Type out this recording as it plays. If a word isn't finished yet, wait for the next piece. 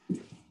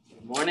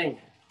Morning.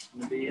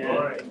 I'm going to be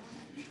in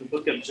the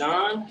book of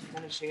John,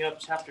 finishing up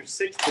chapter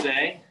 6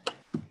 today.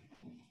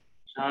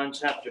 John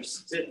chapter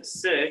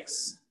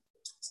 6,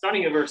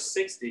 starting at verse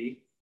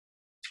 60,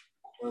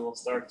 where we'll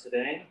start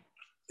today.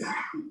 I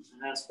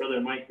ask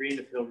Brother Mike Green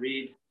if he'll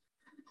read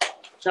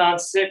John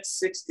 6,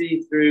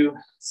 60 through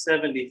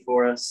 70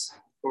 for us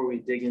before we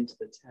dig into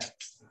the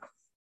text.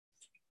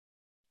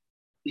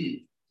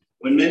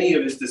 When many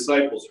of his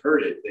disciples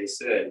heard it, they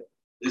said,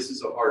 "This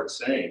is a hard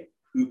saying.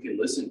 Who can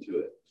listen to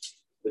it?"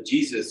 But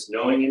Jesus,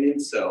 knowing in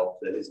himself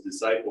that his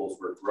disciples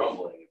were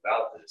grumbling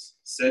about this,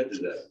 said to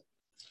them,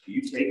 "Do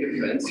you take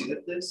offense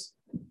at this?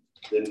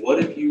 Then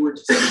what if you were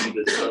to see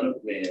the Son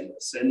of Man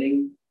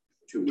ascending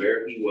to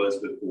where he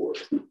was before?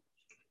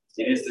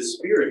 It is the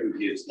Spirit who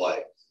gives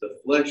life. The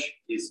flesh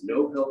is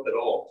no help at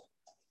all.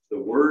 The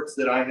words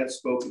that I have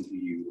spoken to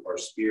you are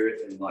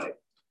spirit and life.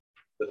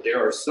 But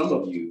there are some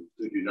of you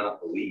who do not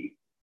believe."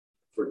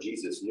 For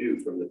Jesus knew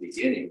from the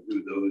beginning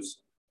who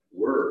those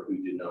were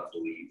who did not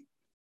believe,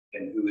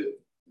 and who it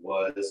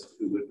was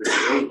who would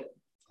betray him.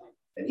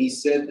 And he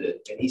said,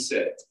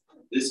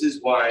 "This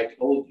is why I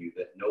told you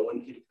that no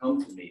one can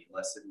come to me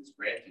unless it is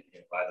granted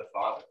him by the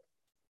Father."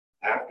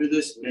 After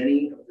this,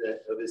 many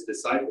of his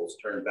disciples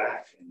turned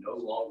back and no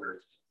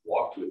longer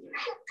walked with him.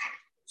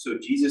 So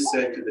Jesus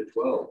said to the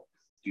 12,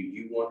 "Do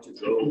you want to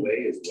go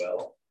away as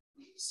well?"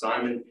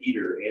 Simon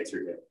Peter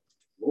answered him,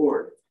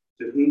 "Lord,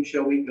 to whom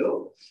shall we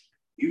go?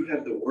 You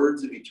have the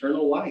words of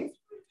eternal life,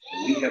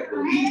 and we have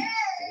believed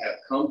and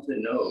have come to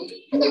know that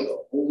you are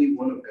the Holy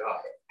One of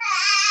God."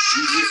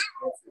 Jesus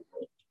answered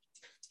him,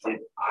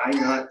 "Did I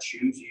not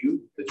choose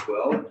you, the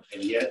 12,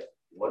 and yet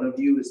one of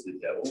you is a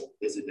devil?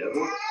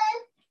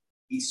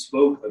 He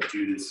spoke of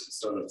Judas, the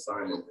son of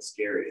Simon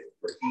Iscariot,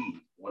 for he,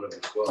 one of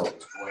the 12,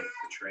 was going to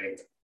betray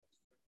him.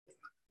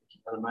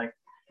 Brother Mike,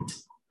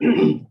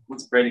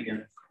 let's pray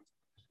together.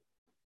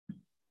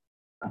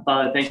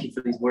 Father, thank you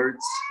for these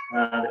words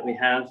that we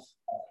have,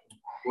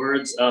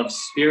 words of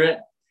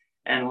spirit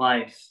and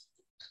life.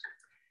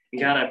 And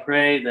God, I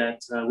pray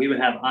that we would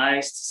have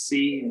eyes to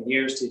see and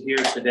ears to hear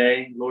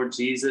today, Lord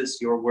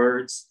Jesus, your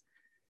words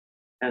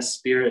as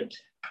spirit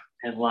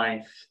and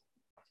life.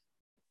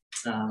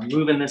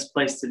 Move in this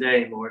place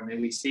today, Lord. May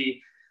we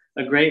see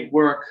a great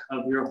work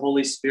of your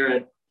Holy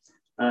Spirit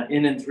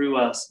in and through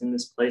us in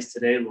this place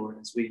today, Lord,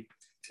 as we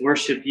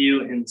worship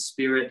you in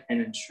spirit and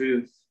in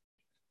truth.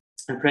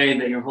 I pray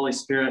that your Holy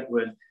Spirit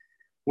would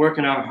work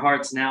in our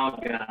hearts now,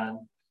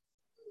 God.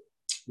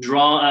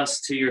 Draw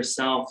us to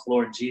yourself,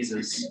 Lord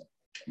Jesus,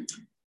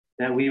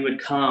 that we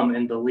would come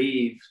and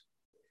believe,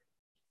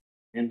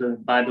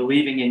 and by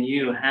believing in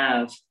you,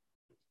 have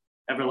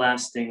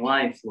everlasting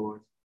life,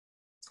 Lord.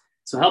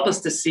 So help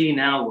us to see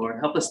now, Lord.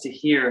 Help us to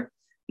hear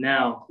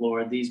now,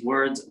 Lord, these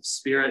words of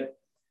spirit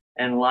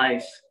and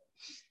life.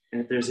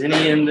 And if there's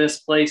any in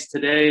this place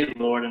today,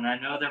 Lord, and I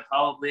know there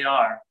probably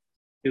are,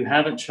 who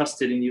haven't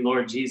trusted in you,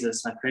 Lord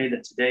Jesus, I pray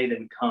that today they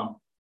would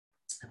come.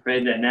 I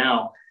pray that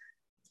now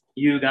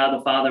you, God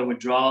the Father, would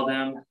draw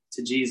them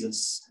to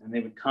Jesus, and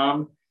they would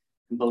come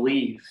and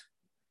believe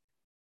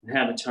and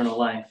have eternal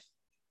life.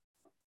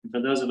 And for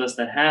those of us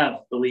that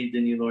have believed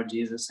in you, Lord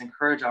Jesus,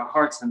 encourage our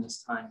hearts in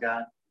this time,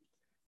 God.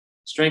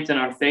 Strengthen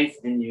our faith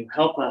in you.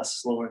 Help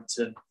us, Lord,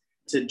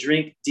 to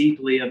drink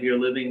deeply of your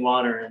living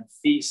water and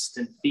feast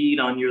and feed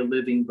on your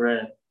living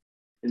bread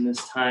in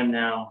this time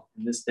now,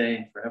 in this day,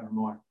 and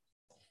forevermore.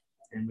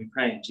 And we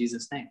pray in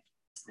Jesus' name.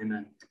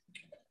 Amen.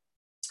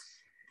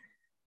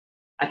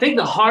 I think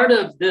the heart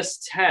of this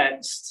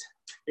text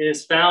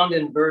is found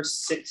in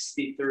verse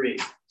 63.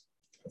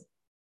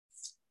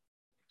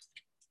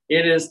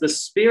 It is the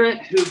Spirit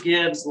who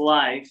gives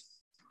life.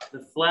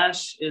 The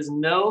flesh is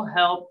no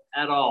help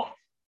at all.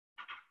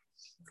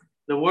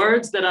 The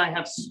words that I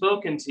have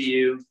spoken to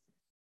you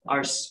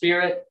are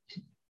spirit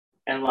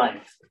and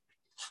life.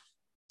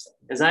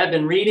 As I have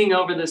been reading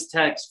over this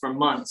text for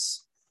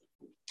months,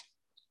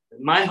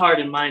 my heart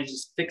and mind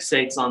just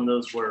fixates on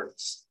those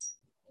words.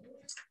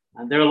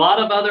 There are a lot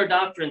of other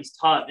doctrines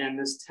taught in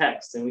this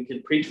text, and we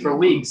could preach for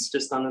weeks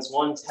just on this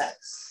one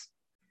text.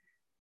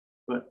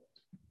 But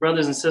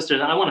brothers and sisters,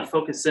 I want to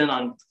focus in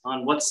on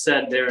what's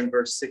said there in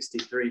verse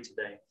 63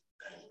 today.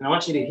 And I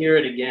want you to hear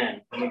it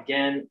again and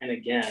again and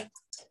again.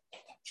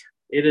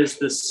 It is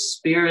the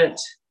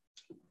Spirit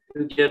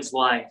who gives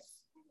life.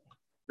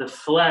 The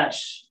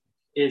flesh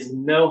is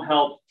no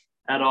help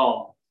at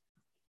all.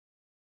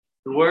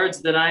 The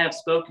words that I have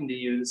spoken to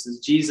you, this is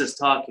Jesus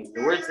talking.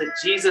 The words that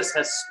Jesus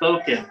has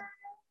spoken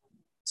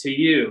to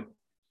you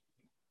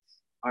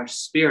are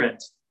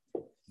spirit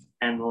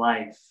and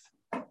life.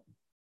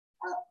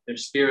 They're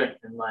spirit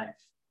and life.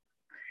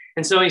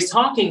 And so he's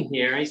talking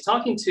here, he's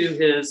talking to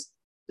his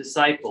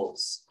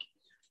disciples.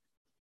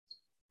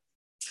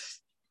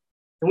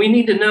 And we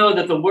need to know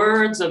that the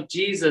words of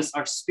Jesus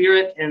are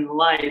spirit and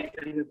life.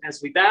 And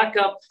as we back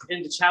up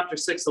into chapter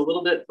 6 a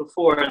little bit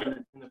before,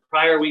 in the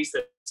prior weeks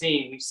that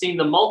we've seen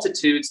the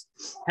multitudes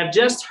have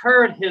just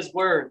heard his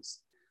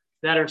words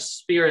that are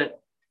spirit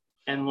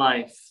and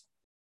life.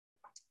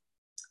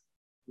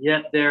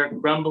 Yet they're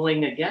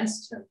grumbling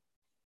against him.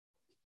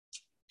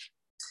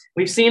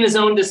 We've seen his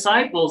own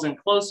disciples and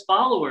close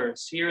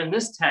followers here in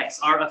this text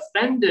are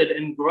offended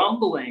and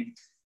grumbling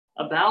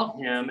about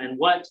him and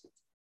what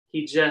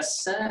he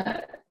just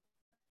said.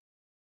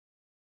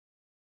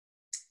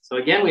 So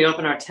again, we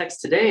open our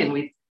text today and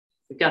we've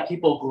got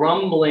people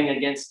grumbling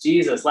against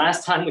Jesus.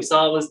 Last time we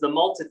saw was the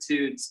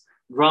multitudes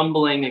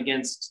grumbling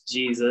against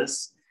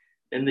Jesus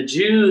and the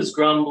Jews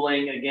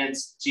grumbling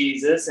against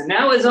Jesus. And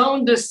now his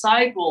own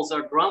disciples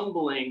are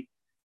grumbling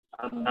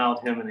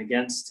about him and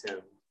against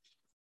him.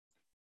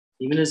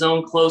 Even his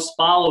own close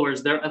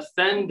followers, they're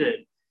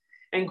offended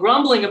and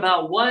grumbling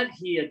about what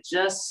he had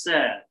just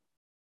said.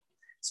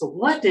 So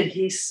what did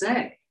he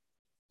say?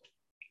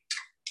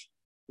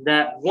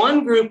 That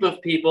one group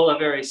of people, a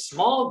very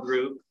small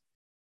group,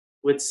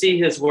 would see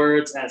his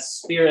words as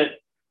spirit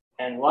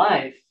and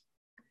life,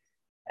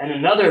 and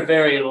another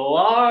very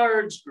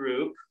large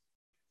group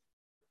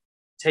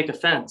take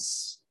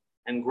offense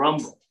and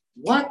grumble.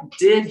 What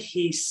did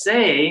he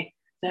say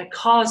that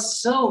caused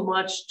so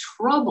much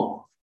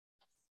trouble?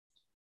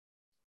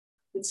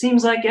 It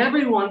seems like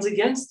everyone's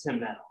against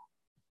him now.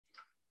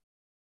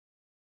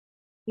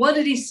 What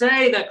did he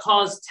say that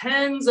caused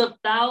tens of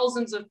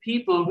thousands of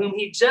people whom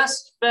he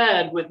just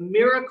fed with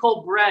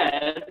miracle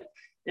bread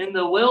in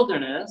the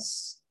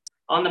wilderness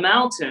on the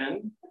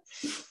mountain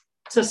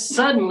to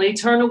suddenly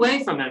turn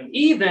away from him,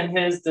 even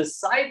his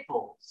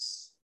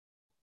disciples,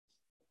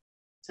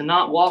 to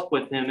not walk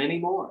with him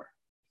anymore?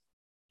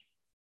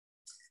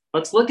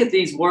 Let's look at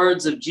these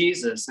words of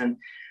Jesus. And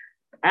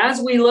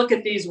as we look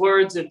at these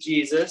words of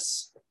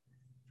Jesus,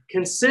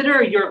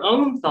 consider your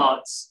own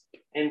thoughts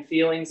and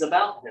feelings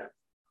about him.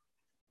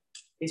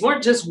 These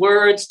weren't just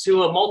words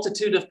to a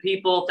multitude of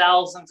people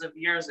thousands of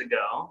years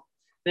ago.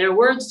 They're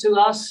words to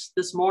us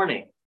this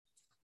morning,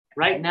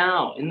 right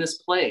now, in this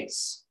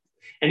place.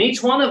 And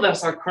each one of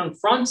us are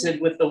confronted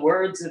with the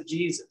words of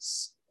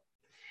Jesus.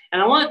 And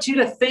I want you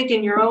to think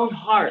in your own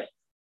heart,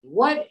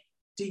 what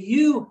do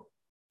you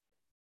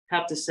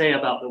have to say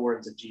about the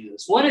words of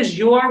Jesus? What is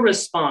your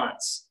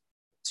response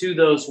to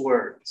those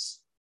words?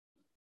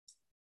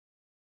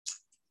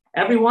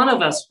 Every one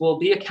of us will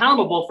be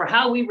accountable for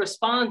how we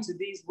respond to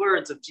these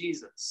words of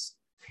Jesus.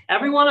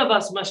 Every one of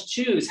us must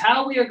choose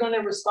how we are going to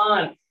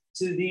respond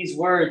to these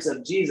words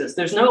of Jesus.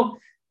 There's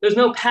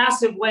no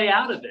passive way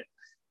out of it.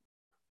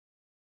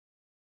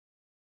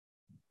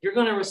 You're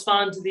going to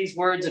respond to these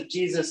words of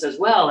Jesus as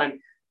well. And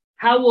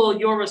how will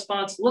your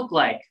response look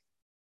like?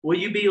 Will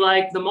you be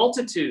like the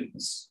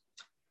multitudes,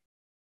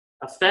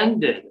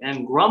 offended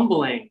and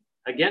grumbling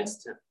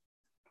against him?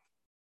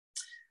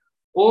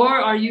 Or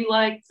are you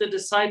like the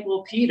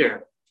disciple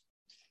Peter,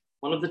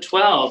 one of the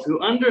 12, who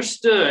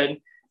understood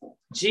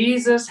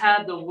Jesus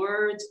had the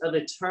words of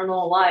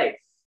eternal life?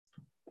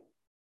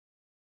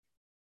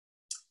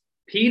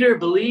 Peter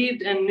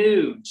believed and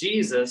knew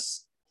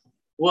Jesus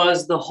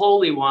was the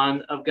Holy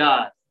One of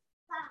God.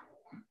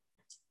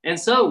 And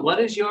so, what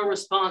is your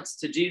response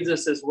to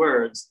Jesus'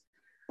 words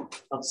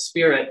of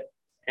spirit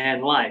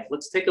and life?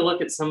 Let's take a look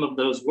at some of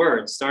those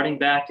words, starting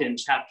back in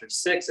chapter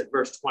 6 at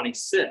verse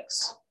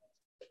 26.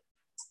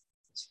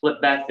 Flip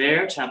back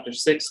there, chapter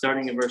 6,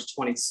 starting in verse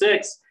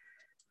 26,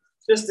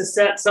 just to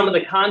set some of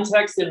the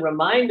context and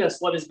remind us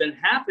what has been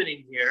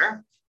happening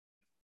here.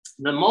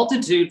 The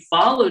multitude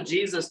followed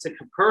Jesus to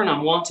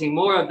Capernaum, wanting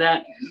more of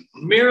that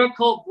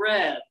miracle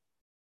bread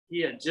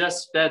he had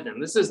just fed them.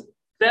 This is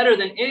better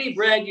than any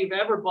bread you've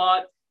ever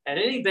bought at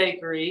any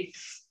bakery,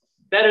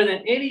 better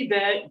than any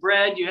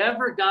bread you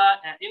ever got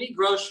at any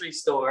grocery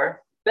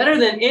store, better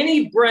than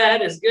any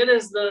bread, as good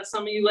as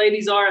some of you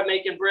ladies are at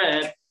making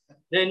bread,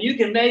 then you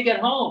can make at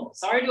home.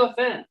 Sorry to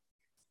offend,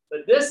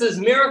 but this is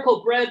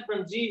miracle bread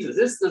from Jesus.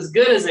 This is as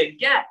good as it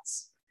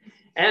gets.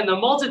 And the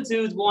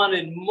multitudes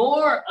wanted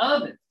more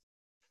of it.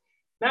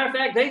 Matter of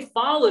fact, they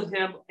followed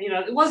him.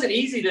 It wasn't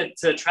easy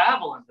to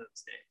travel in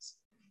those days.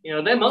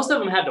 Most of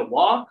them had to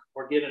walk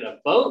or get in a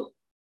boat,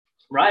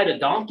 ride a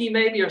donkey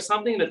maybe or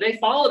something, but they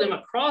followed him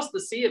across the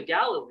Sea of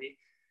Galilee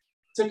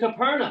to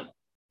Capernaum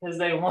because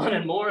they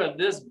wanted more of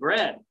this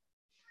bread.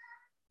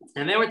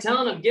 And they were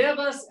telling him, give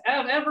us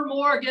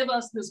evermore, give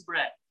us this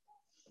bread.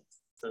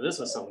 So this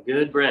was some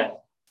good bread.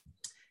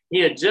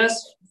 He had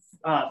just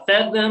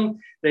fed them.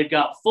 They've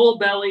got full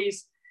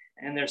bellies,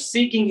 and they're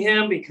seeking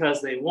him because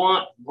they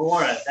want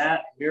more of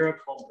that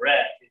miracle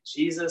bread.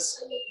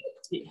 Jesus,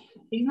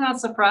 he's not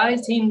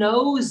surprised. He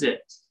knows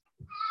it.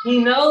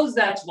 He knows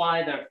that's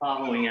why they're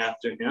following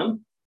after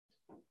him.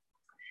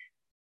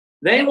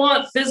 They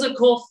want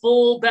physical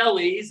full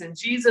bellies, and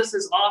Jesus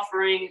is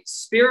offering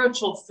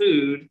spiritual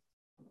food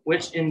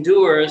which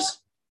endures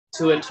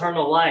to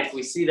eternal life.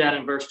 We see that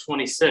in verse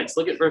 26.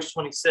 Look at verse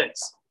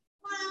 26.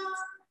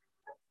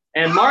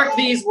 And mark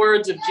these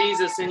words of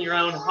Jesus in your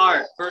own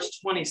heart. Verse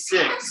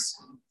 26.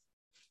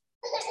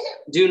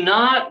 Do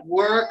not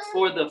work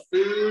for the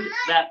food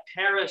that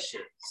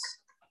perishes,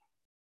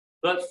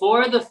 but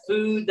for the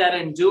food that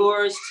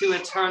endures to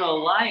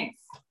eternal life,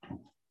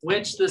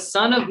 which the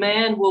Son of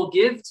Man will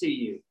give to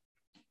you.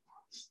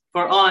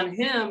 For on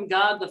him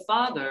God the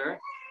Father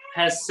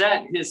has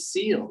set his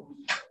seal.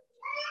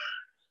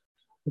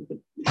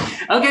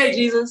 Okay,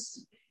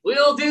 Jesus,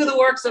 we'll do the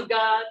works of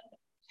God.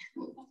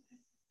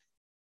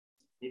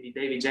 Maybe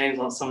baby James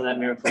wants some of that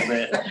miracle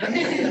bread.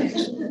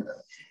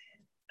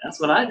 That's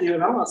what I do,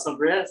 and I want some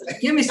bread.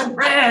 Give me some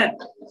bread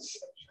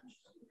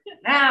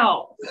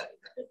now.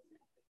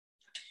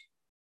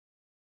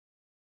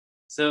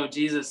 So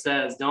Jesus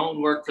says, don't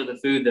work for the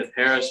food that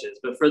perishes,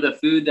 but for the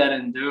food that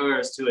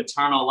endures to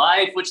eternal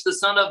life, which the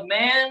Son of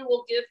Man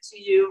will give to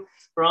you.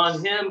 For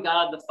on him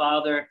God the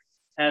Father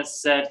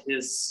has set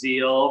his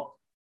seal.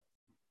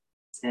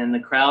 And the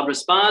crowd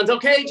responds,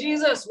 okay,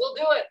 Jesus, we'll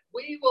do it.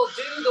 We will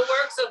do the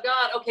works of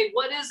God. Okay,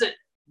 what is it?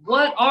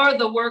 What are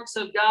the works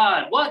of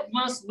God? What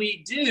must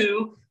we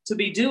do to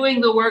be doing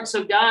the works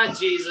of God,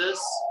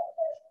 Jesus?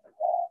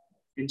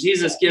 And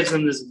Jesus gives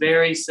them this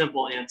very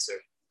simple answer.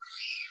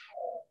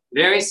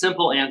 Very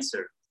simple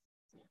answer.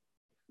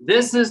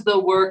 This is the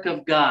work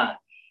of God.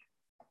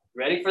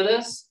 Ready for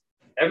this?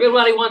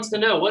 Everybody wants to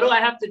know, what do I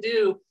have to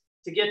do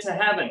to get to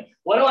heaven?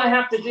 What do I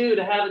have to do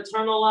to have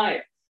eternal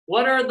life?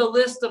 What are the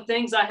list of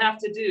things I have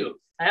to do?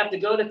 I have to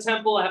go to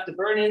temple. I have to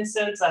burn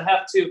incense. I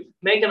have to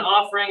make an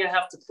offering. I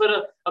have to put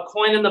a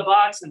coin in the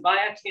box and buy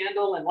a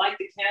candle and light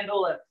the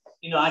candle. And,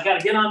 I got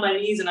to get on my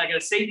knees and I got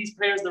to say these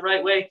prayers the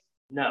right way.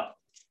 No,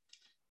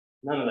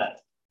 none of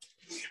that.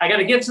 I got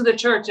to get to the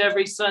church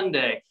every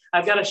Sunday.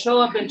 I've got to show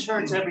up in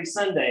church every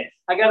Sunday.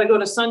 I got to go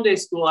to Sunday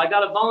school. I got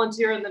to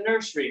volunteer in the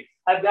nursery.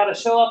 I've got to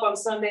show up on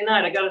Sunday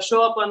night. I got to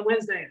show up on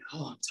Wednesday.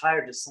 Oh, I'm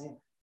tired just saying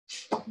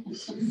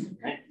it.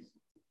 Right?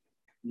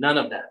 None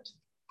of that.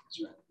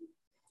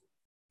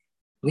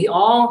 We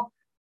all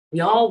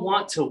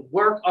want to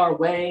work our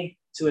way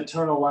to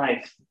eternal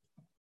life.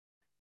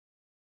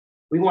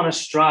 We want to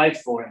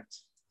strive for it.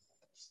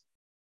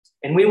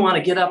 And we want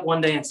to get up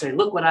one day and say,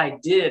 look what I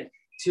did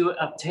to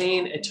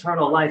obtain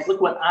eternal life. Look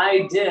what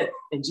I did.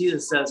 And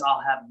Jesus says,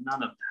 I'll have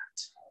none of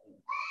that.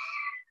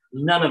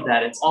 None of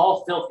that. It's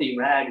all filthy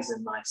rags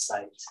in my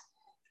sight.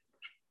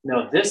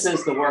 No, this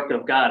is the work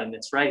of God. And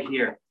it's right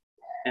here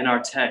in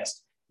our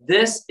text.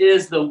 This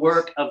is the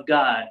work of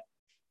God,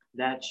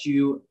 that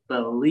you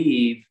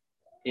believe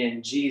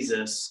in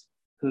Jesus,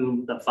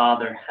 whom the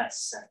Father has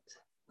sent.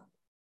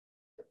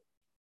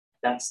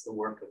 That's the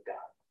work of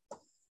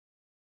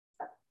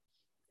God.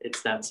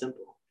 It's that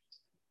simple.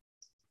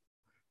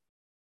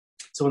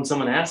 So when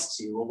someone asks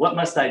you, well, what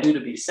must I do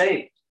to be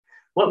saved?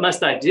 What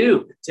must I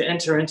do to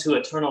enter into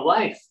eternal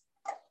life?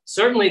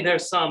 Certainly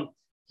there's some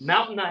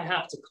mountain I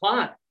have to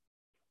climb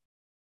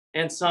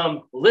and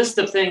some list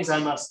of things I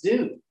must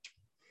do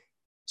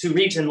to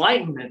reach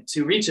enlightenment,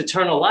 to reach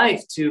eternal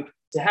life, to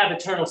have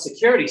eternal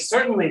security.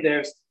 Certainly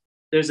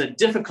there's a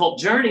difficult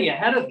journey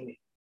ahead of me.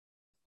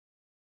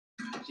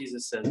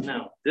 Jesus says,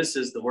 no, this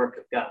is the work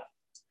of God,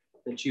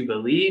 that you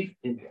believe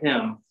in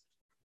him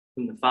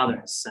whom the Father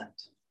has sent.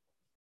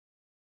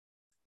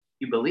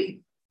 You believe.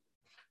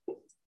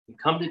 You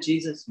come to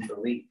Jesus and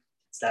believe.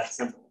 It's that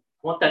simple.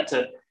 I want that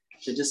to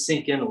just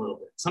sink in a little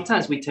bit.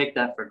 Sometimes we take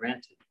that for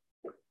granted.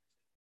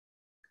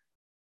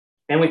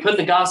 And we put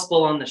the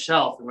gospel on the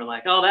shelf and we're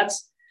like, oh,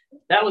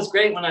 that was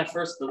great when I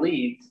first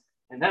believed.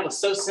 And that was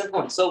so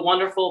simple and so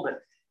wonderful.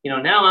 But,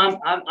 now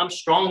I'm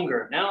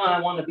stronger. Now I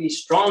want to be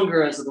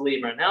stronger as a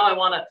believer. Now I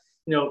want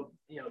to,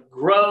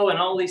 grow and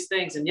all these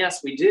things. And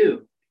yes, we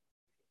do.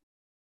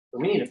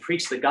 But we need to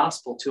preach the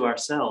gospel to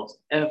ourselves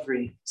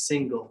every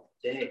single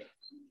day.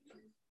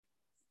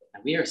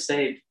 And we are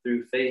saved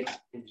through faith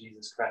in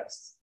Jesus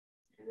Christ.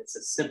 And it's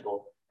as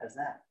simple as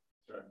that.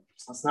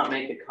 Let's not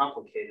make it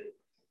complicated,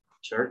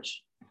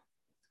 church.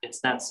 It's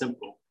that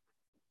simple.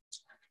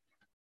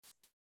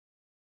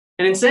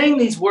 And in saying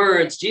these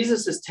words,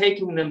 Jesus is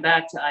taking them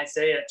back to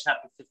Isaiah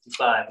chapter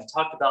 55. We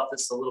talked about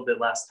this a little bit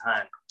last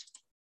time.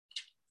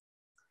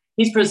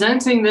 He's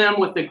presenting them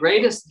with the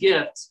greatest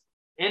gift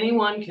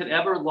anyone could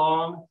ever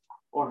long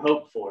or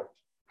hope for.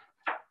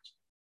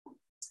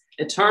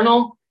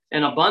 Eternal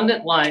and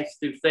abundant life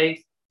through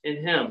faith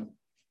in him.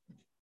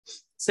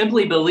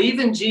 Simply believe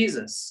in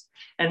Jesus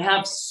and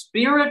have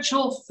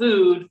spiritual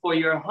food for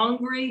your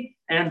hungry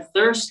and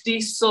thirsty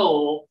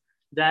soul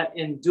that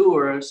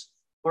endures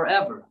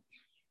forever.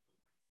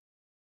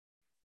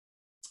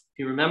 If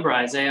you remember,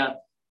 Isaiah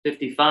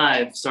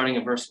 55, starting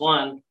at verse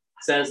 1,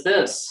 says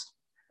this,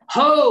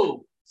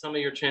 ho! Some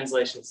of your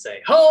translations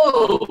say,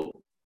 ho!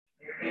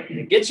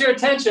 Get your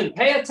attention,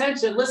 pay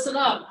attention, listen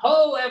up.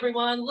 Ho,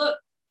 everyone, look.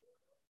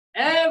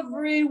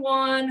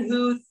 Everyone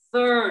who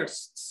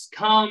thirsts,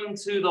 come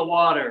to the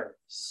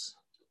waters.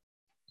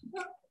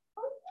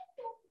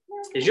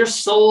 Is your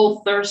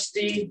soul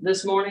thirsty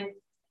this morning?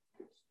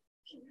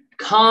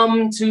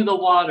 Come to the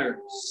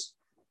waters.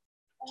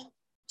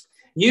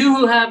 You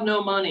who have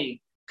no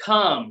money,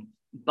 come,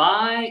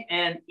 buy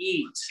and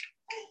eat.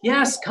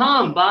 Yes,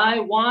 come, buy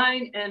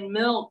wine and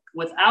milk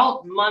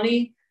without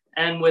money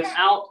and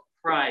without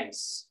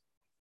price.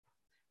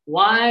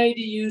 Why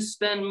do you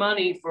spend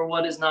money for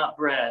what is not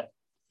bread,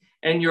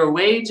 and your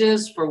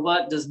wages for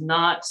what does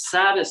not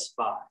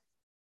satisfy?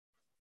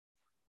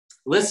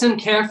 Listen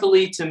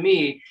carefully to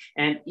me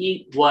and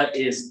eat what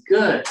is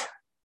good.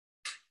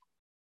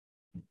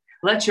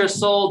 Let your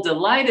soul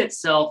delight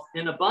itself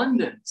in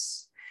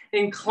abundance.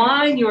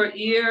 Incline your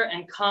ear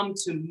and come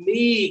to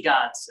me,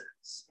 God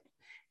says.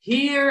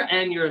 Hear,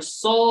 and your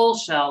soul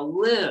shall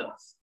live.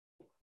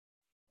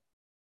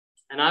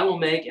 And I will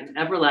make an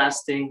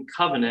everlasting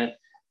covenant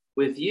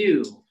with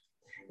you.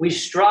 We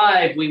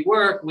strive, we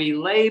work, we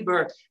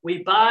labor,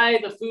 we buy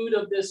the food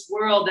of this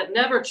world that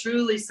never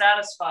truly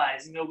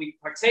satisfies. We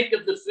partake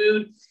of the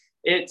food.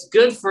 It's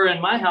good for,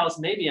 in my house,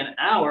 maybe an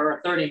hour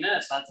or 30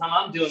 minutes. By the time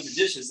I'm doing the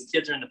dishes, the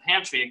kids are in the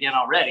pantry again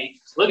already,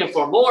 looking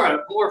for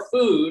more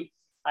food.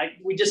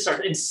 We just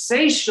are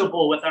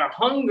insatiable with our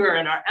hunger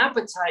and our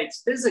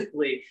appetites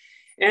physically.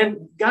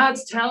 And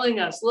God's telling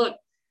us, look,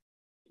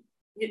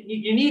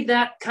 you need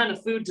that kind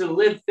of food to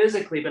live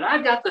physically, but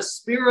I've got the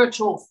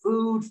spiritual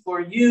food for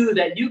you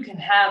that you can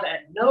have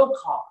at no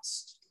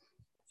cost.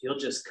 If you'll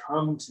just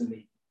come to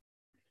me.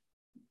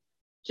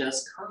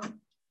 Just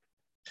come.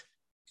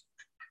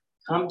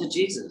 Come to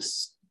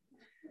Jesus.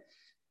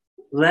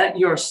 Let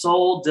your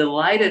soul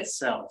delight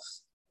itself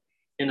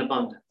in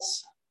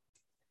abundance.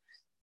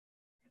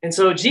 And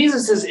so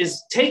Jesus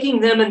is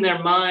taking them in their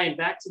mind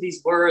back to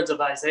these words of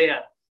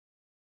Isaiah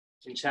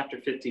in chapter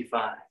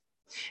 55.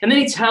 And then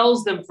he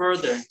tells them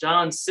further,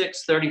 John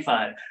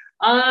 6:35,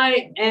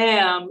 I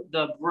am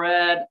the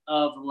bread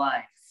of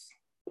life.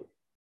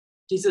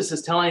 Jesus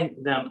is telling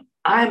them,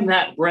 I'm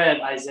that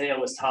bread Isaiah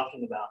was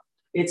talking about.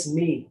 It's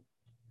me,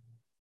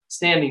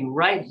 standing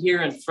right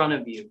here in front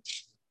of you.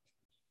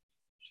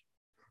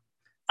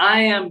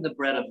 I am the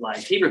bread of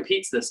life. He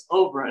repeats this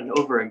over and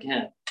over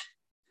again.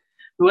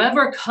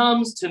 Whoever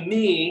comes to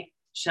me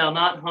shall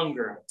not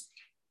hunger,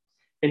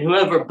 and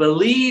whoever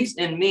believes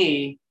in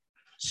me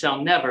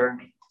shall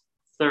never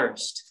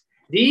thirst.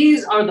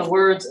 These are the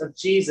words of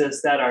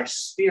Jesus that are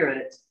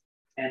spirit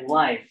and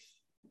life.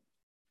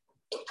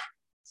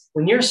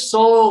 When your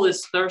soul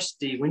is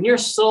thirsty, when your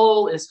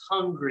soul is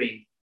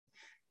hungry,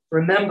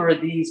 remember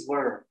these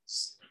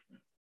words.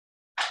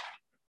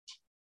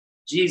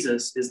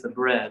 Jesus is the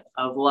bread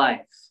of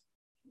life.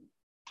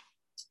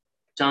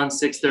 John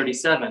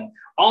 6:37,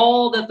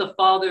 all that the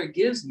Father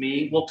gives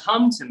me will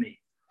come to me.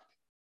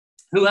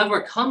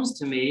 Whoever comes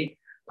to me,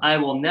 I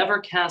will never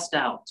cast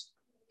out.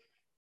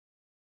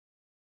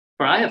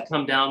 For I have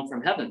come down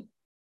from heaven,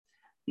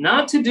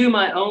 not to do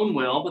my own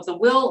will, but the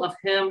will of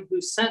him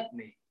who sent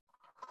me.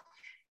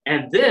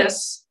 And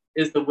this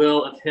is the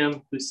will of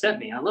him who sent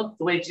me. I love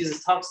the way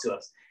Jesus talks to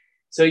us.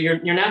 So your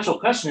natural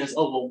question is,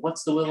 oh, well,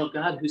 what's the will of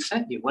God who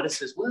sent you? What is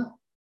his will?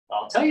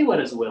 I'll tell you what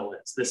his will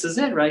is. This is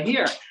it right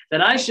here.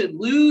 That I should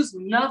lose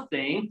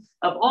nothing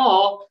of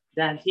all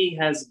that he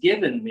has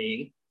given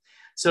me.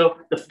 So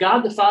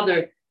God the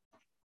Father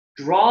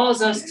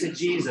draws us to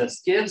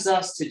Jesus, gives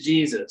us to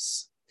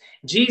Jesus.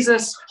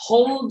 Jesus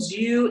holds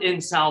you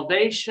in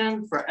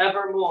salvation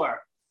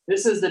forevermore.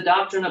 This is the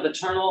doctrine of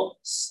eternal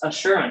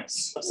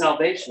assurance of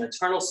salvation,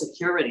 eternal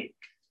security.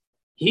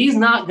 He's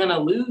not going to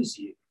lose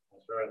you.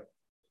 That's right.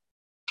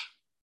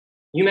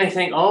 You may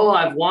think, oh,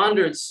 I've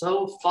wandered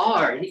so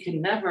far. I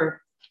can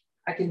never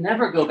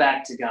go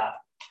back to God.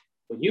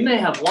 Well, you may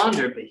have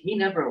wandered, but he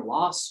never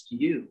lost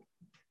you.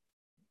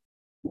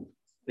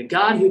 The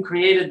God who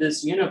created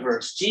this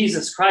universe,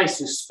 Jesus Christ,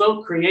 who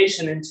spoke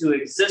creation into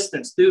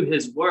existence through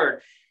his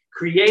word,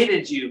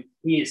 created you.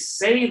 He has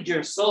saved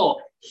your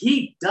soul.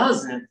 He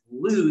doesn't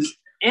lose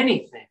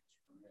anything.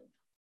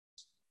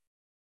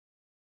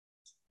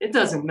 It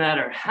doesn't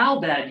matter how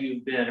bad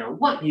you've been or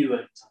what you have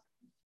done.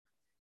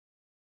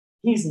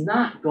 He's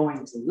not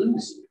going to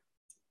lose you.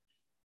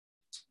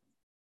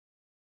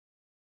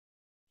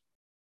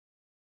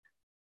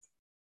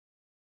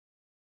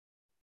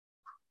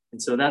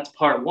 And so that's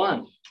part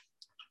one.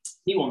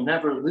 He will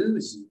never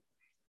lose you.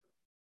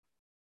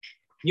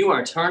 You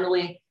are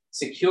eternally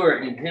secure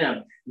in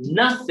him.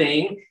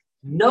 Nothing,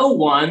 no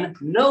one,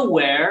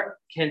 nowhere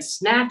can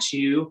snatch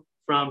you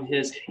from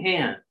his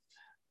hand.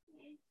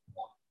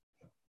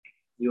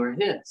 You are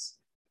his.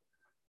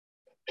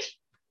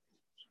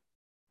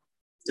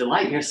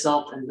 Delight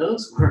yourself in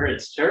those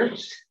words,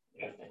 church.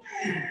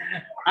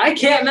 I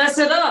can't mess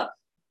it up.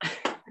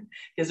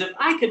 Because if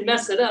I could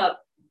mess it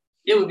up,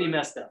 it would be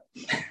messed up.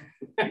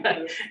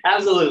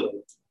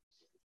 Absolutely.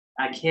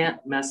 I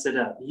can't mess it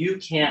up. You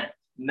can't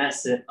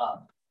mess it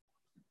up.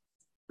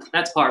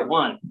 That's part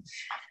one.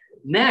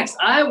 Next,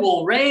 I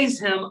will raise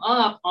him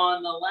up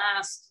on the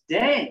last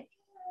day.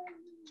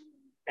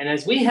 And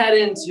as we head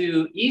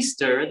into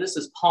Easter, this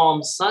is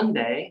Palm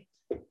Sunday,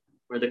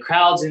 where the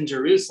crowds in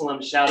Jerusalem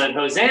shouted,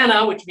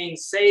 Hosanna, which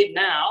means save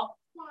now.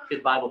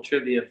 Good Bible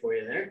trivia for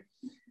you there.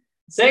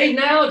 Save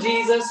now,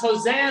 Jesus.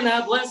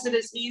 Hosanna. Blessed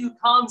is he who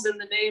comes in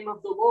the name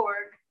of the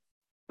Lord.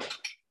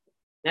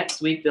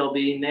 Next week, they'll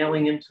be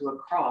nailing him to a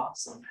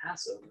cross on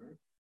Passover.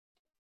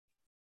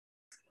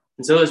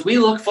 And so as we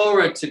look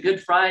forward to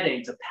Good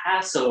Friday, to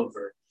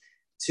Passover,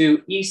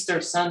 to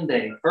Easter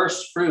Sunday,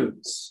 first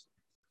fruits,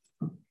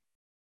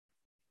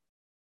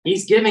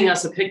 he's giving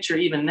us a picture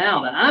even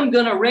now that I'm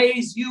going to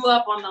raise you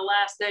up on the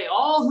last day.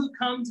 All who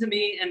come to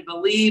me and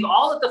believe,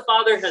 all that the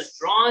Father has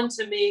drawn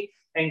to me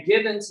and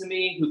given to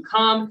me, who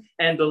come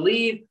and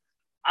believe,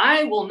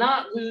 I will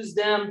not lose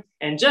them.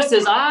 And just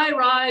as I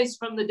rise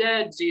from the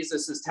dead,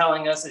 Jesus is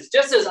telling us, is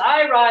just as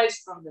I rise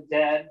from the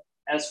dead,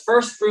 as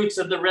first fruits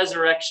of the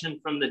resurrection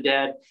from the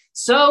dead,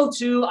 so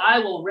too I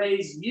will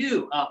raise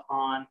you up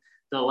on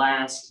the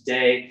last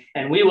day.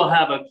 And we will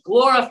have a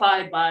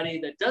glorified body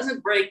that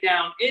doesn't break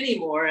down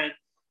anymore. And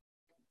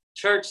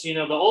church, the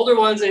older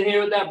ones in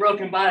here with that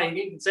broken body,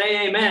 you can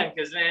say amen,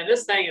 because, man,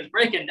 this thing is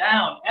breaking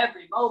down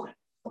every moment.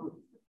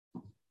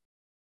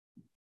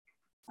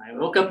 I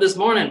woke up this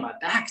morning, my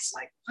back's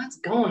like, what's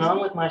going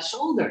on with my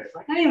shoulder?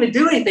 Like, I didn't even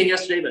do anything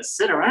yesterday but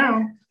sit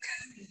around.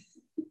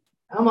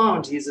 Come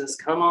on, Jesus,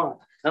 come on,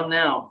 come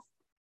now.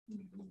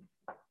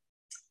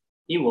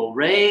 He will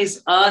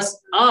raise us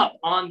up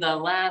on the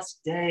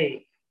last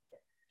day.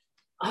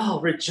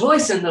 Oh,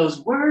 rejoice in those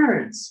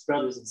words,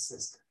 brothers and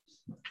sisters.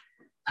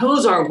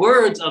 Those are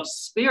words of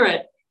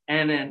spirit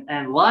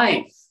and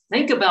life.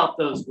 Think about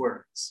those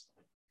words.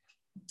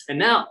 And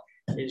now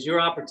is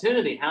your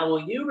opportunity. How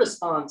will you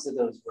respond to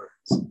those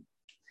words?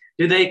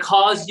 Do they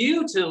cause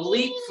you to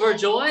leap for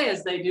joy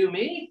as they do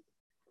me?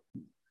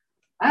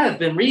 I have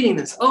been reading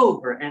this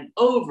over and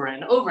over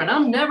and over, and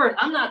I'm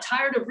not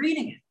tired of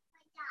reading it.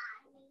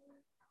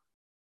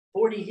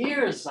 40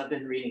 years I've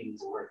been reading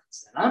these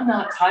words, and I'm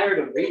not tired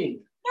of reading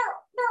them.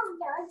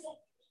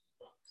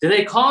 Do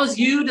they cause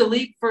you to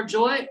leap for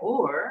joy,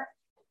 or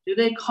do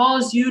they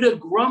cause you to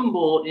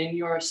grumble in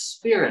your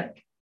spirit?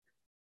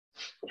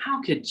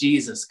 How could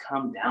Jesus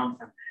come down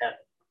from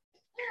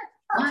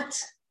heaven?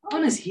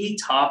 What is he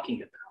talking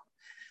about?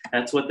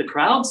 That's what the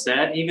crowd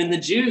said. Even the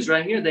Jews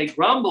right here, they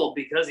grumbled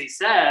because he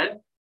said,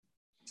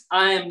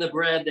 I am the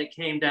bread that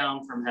came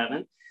down from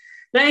heaven.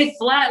 They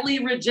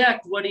flatly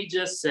reject what he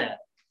just said.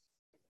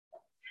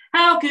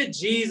 How could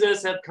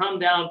Jesus have come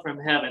down from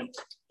heaven?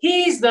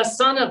 He's the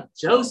son of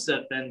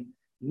Joseph and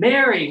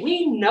Mary.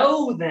 We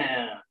know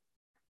them.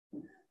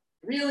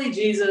 Really,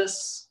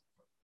 Jesus?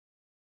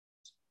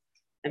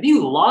 Have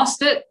you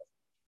lost it?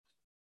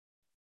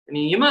 I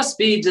mean, you must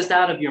be just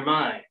out of your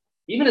mind.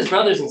 Even his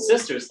brothers and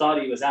sisters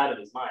thought he was out of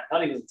his mind,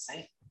 thought he was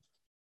insane.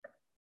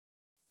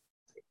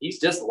 He's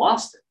just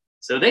lost it.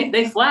 So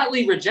they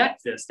flatly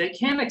reject this. They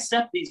can't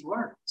accept these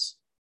words.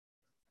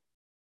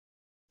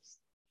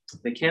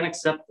 They can't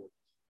accept them.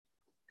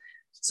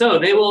 So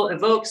they will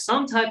evoke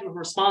some type of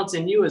response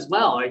in you as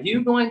well. Are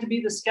you going to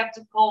be the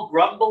skeptical,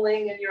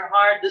 grumbling in your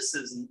heart? This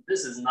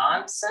is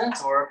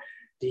nonsense. Or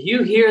do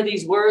you hear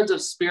these words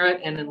of spirit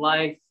and in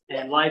life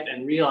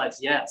and realize,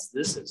 yes,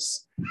 this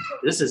is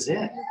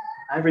it.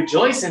 I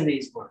rejoice in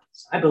these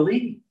words. I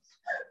believe.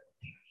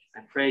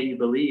 I pray you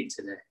believe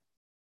today.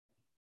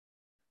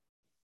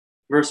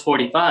 Verse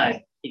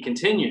 45, he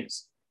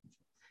continues.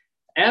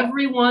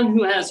 Everyone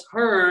who has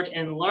heard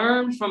and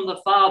learned from the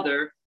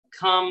Father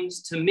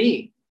comes to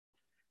me.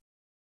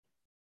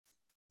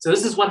 So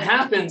this is what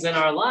happens in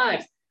our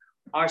life.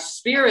 Our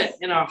spirit,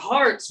 in our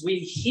hearts, we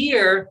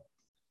hear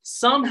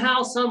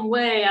somehow, some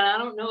way, and I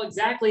don't know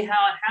exactly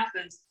how it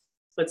happens,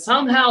 but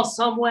somehow,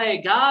 some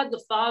way, God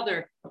the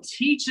Father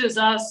teaches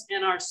us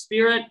in our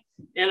spirit,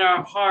 in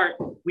our heart.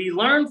 We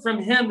learn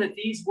from him that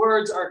these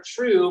words are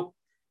true,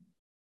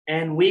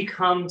 and we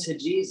come to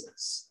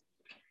Jesus.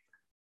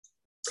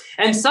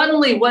 And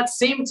suddenly what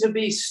seemed to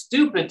be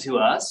stupid to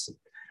us,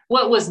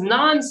 what was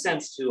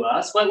nonsense to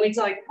us, what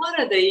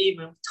are they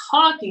even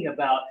talking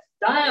about?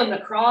 Die on the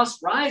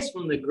cross, rise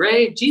from the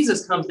grave,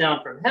 Jesus comes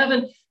down from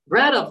heaven,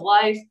 bread of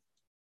life,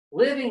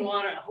 living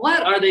water.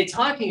 What are they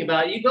talking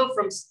about? You go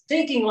from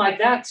thinking like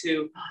that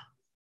to,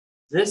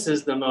 this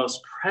is the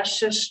most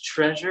precious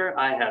treasure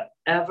I have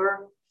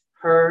ever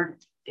heard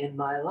in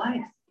my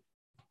life.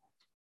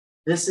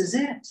 This is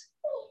it.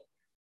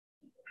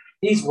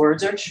 These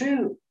words are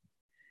true.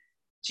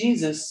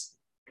 Jesus,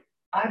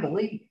 I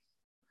believe.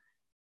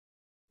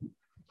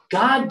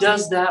 God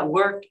does that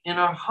work in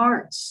our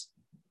hearts.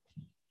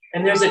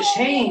 And there's a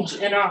change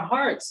in our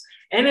hearts.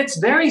 And it's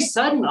very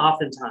sudden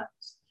oftentimes.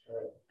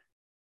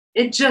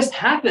 It just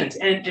happens.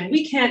 And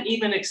we can't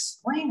even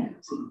explain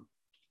it.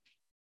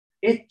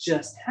 It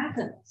just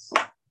happens.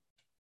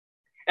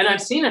 And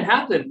I've seen it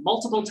happen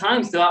multiple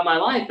times throughout my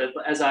life.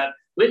 As I've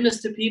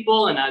witnessed to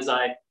people and as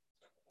I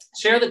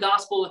share the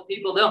gospel with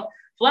people, they'll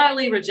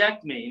flatly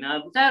reject me.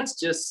 Now, that's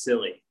just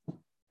silly.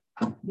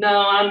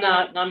 No, I'm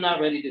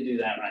not ready to do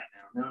that right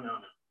now. No.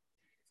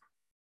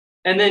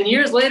 And then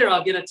years later,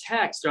 I'll get a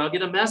text or I'll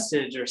get a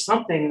message or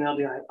something, and they'll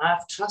be like,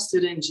 I've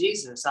trusted in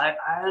Jesus. I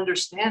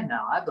understand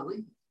now. I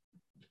believe.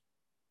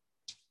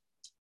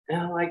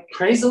 And I'm like,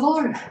 praise the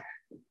Lord.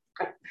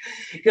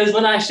 Because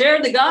when I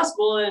shared the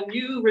gospel and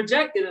you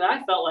rejected it,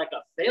 I felt like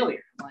a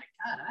failure. I'm like,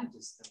 God, I'm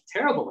just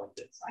terrible at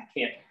this.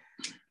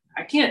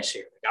 I can't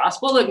share the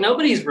gospel. Look,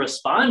 nobody's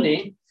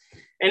responding.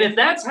 And if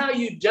that's how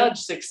you judge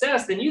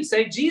success, then you'd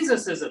say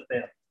Jesus is a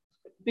failure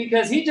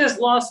because he just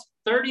lost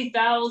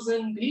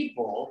 30,000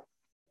 people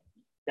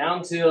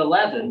down to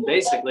 11,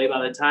 basically,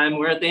 by the time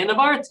we're at the end of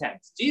our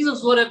text.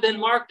 Jesus would have been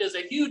marked as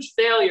a huge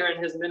failure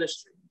in his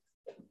ministry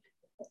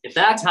if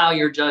that's how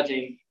you're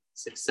judging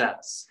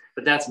success.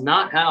 But that's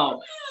not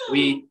how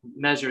we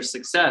measure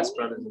success,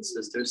 brothers and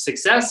sisters.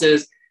 Success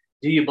is,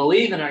 do you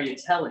believe and are you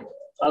telling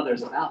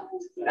others about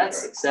it?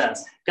 That's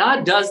success.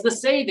 God does the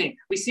saving.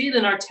 We see it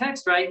in our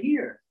text right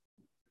here.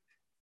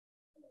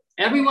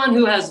 Everyone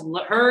who has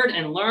heard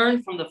and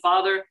learned from the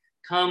Father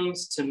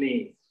comes to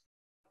me.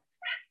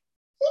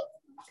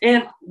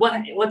 And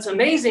what's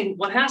amazing,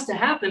 what has to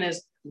happen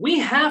is we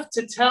have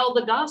to tell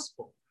the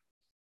gospel.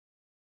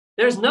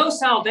 There's no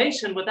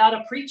salvation without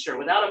a preacher,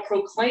 without a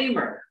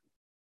proclaimer.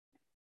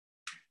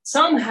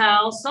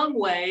 Somehow, some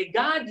way,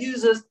 God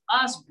uses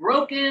us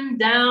broken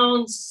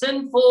down,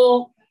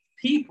 sinful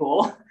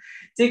people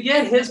to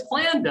get his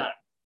plan done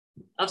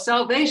of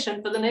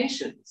salvation for the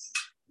nations.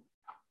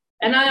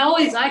 And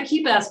I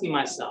keep asking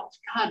myself,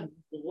 God,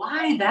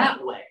 why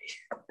that way?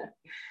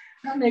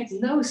 That makes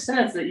no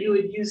sense that you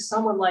would use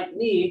someone like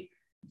me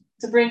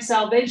to bring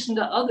salvation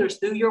to others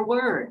through your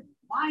word.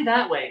 Why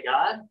that way,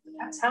 God?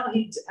 That's how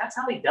he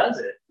does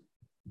it.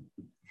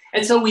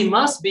 And so we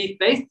must be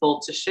faithful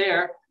to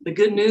share the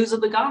good news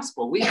of the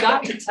gospel. We've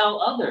got to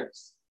tell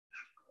others.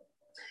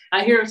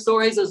 I hear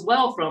stories as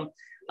well from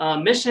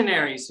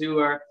missionaries who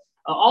are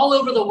all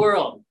over the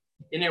world,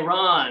 in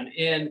Iran,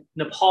 in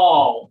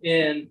Nepal,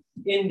 in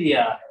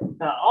India,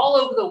 all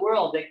over the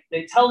world.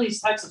 They tell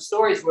these types of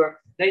stories where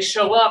they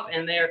show up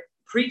and they're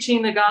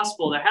preaching the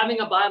gospel. They're having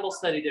a Bible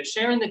study. They're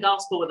sharing the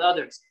gospel with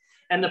others.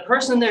 And the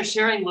person they're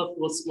sharing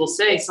will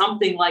say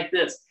something like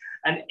this.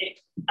 And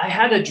I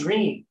had a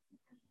dream.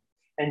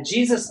 And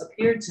Jesus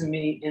appeared to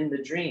me in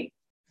the dream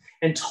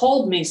and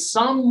told me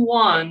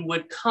someone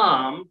would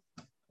come.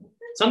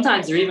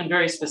 Sometimes they're even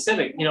very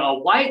specific. A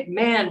white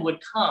man would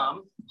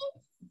come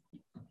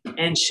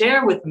and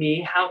share with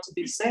me how to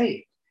be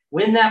saved.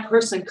 When that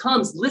person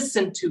comes,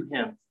 listen to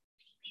him.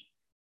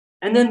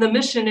 And then the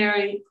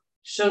missionary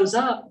shows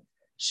up,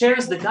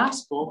 shares the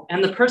gospel,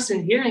 and the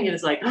person hearing it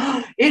is like,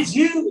 oh, it's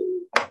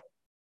you.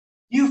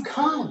 You've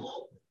come.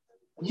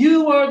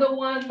 You are the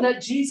one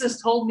that Jesus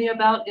told me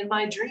about in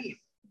my dream.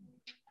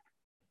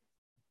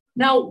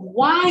 Now,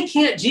 why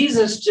can't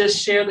Jesus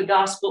just share the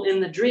gospel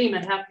in the dream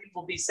and have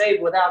people be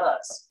saved without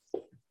us?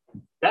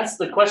 That's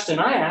the question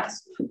I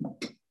ask.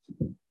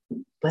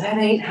 But that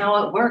ain't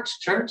how it works,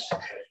 church.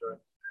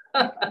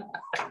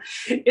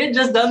 It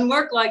just doesn't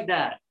work like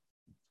that.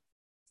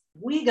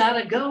 We got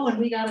to go and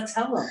we got to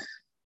tell them.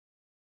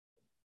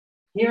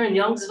 Here in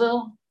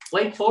Youngsville,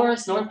 Wake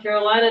Forest, North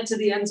Carolina, to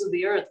the ends of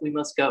the earth, we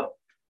must go.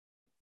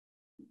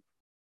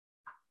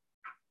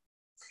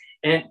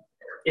 And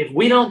if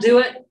we don't do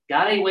it,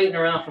 God ain't waiting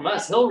around from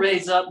us. He'll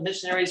raise up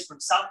missionaries from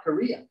South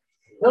Korea.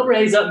 He'll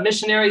raise up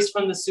missionaries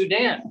from the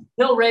Sudan.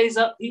 He'll raise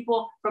up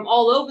people from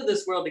all over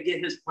this world to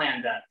get his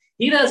plan done.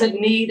 He doesn't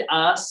need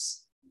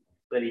us,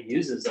 but he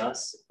uses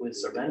us if we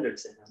surrender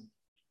to him.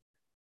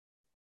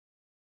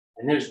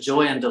 And there's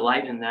joy and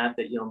delight in that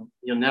you'll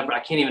never, I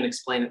can't even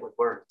explain it with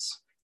words.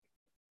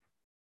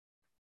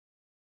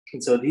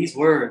 And so these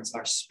words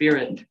are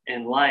spirit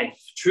and life.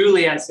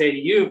 Truly, I say to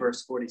you,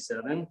 verse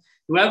 47,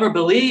 whoever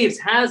believes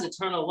has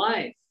eternal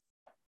life.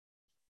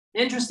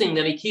 Interesting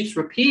that he keeps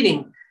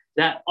repeating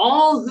that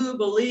all who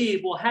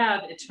believe will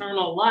have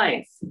eternal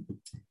life.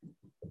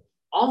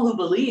 All who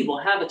believe will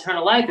have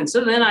eternal life. And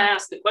so then I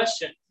ask the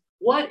question,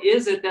 what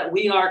is it that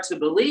we are to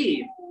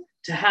believe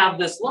to have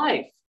this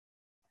life?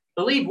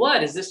 Believe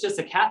what? Is this just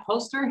a cat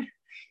poster?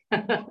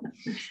 It's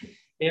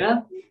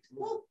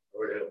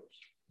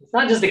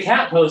not just a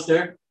cat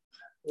poster.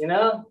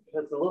 The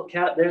little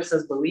cat there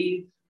says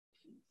believe.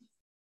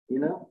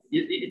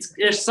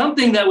 There's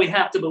something that we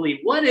have to believe.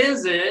 What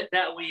is it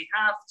that we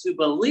have to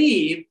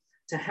believe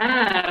to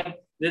have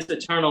this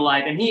eternal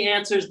life? And he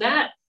answers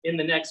that in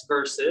the next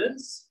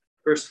verses.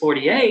 Verse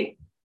 48,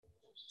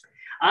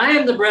 I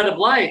am the bread of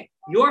life.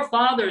 Your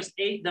fathers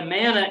ate the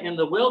manna in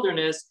the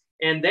wilderness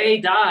and they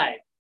died.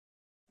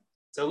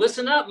 So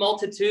listen up,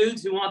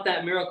 multitudes who want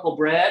that miracle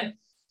bread.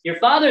 Your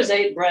fathers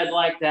ate bread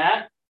like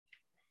that.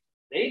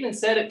 They even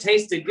said it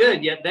tasted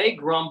good, yet they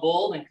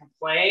grumbled and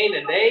complained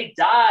and they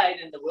died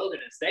in the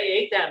wilderness. They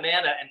ate that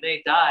manna and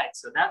they died.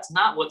 So that's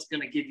not what's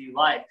going to give you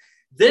life.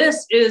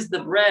 This is the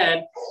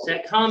bread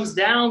that comes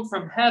down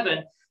from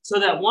heaven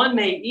so that one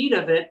may eat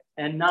of it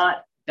and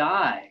not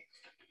die.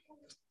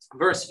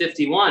 Verse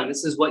 51,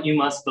 this is what you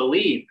must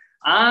believe.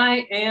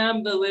 I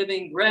am the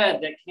living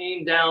bread that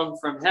came down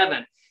from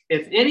heaven.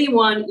 If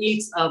anyone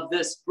eats of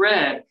this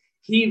bread,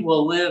 he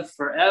will live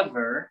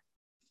forever.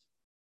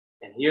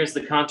 And here's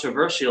the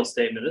controversial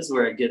statement. This is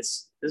where it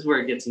gets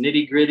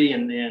nitty gritty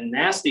and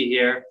nasty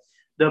here.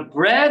 The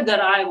bread that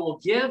I will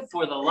give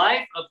for the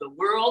life of the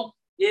world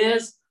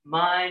is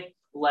my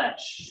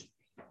flesh.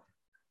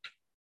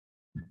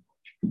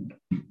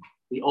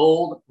 The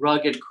old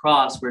rugged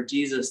cross where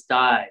Jesus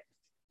died.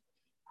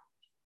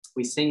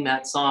 We sing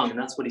that song, and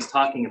that's what he's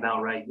talking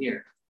about right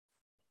here.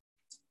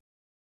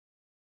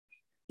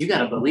 You got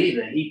to believe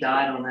that he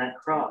died on that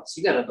cross.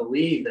 You got to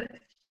believe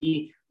that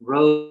he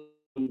rose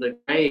from the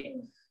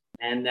grave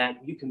and that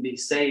you can be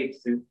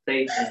saved through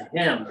faith in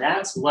him.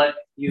 That's what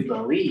you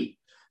believe.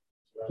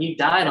 He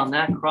died on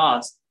that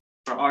cross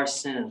for our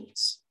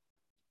sins.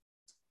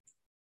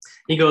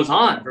 He goes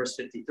on, verse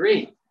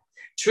 53.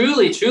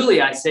 Truly,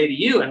 truly, I say to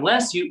you,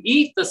 unless you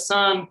eat the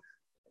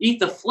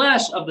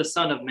flesh of the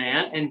Son of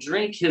Man and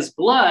drink his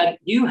blood,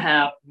 you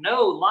have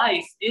no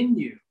life in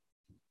you.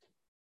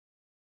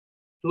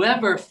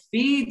 Whoever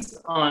feeds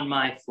on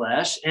my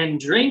flesh and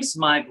drinks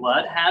my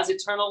blood has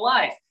eternal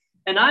life,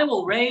 and I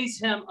will raise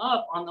him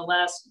up on the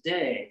last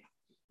day.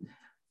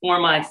 For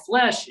my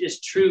flesh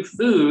is true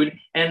food,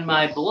 and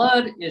my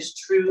blood is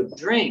true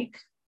drink.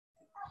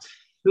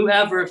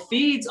 Whoever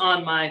feeds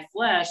on my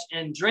flesh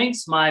and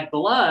drinks my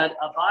blood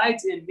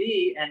abides in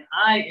me, and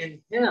I in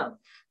him.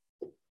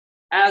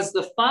 As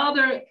the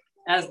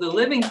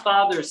living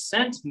Father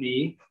sent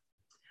me,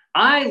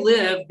 I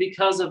live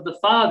because of the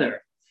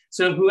Father.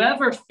 So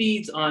whoever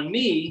feeds on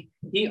me,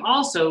 he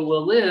also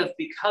will live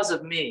because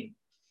of me.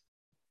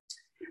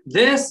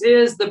 This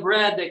is the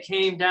bread that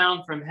came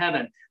down from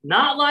heaven,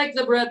 not like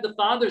the bread the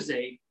fathers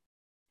ate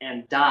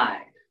and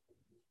died.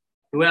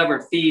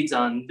 Whoever feeds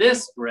on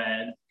this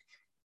bread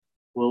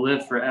will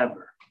live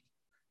forever.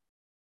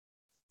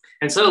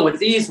 And so with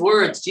these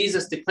words,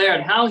 Jesus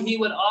declared how he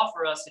would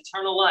offer us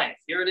eternal life.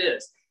 Here it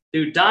is,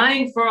 through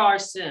dying for our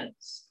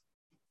sins.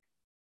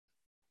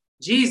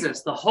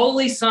 Jesus, the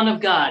Holy Son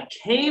of God,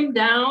 came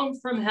down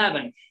from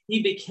heaven.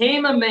 He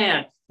became a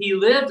man. He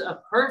lived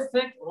a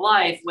perfect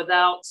life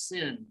without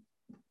sin.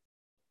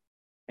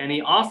 And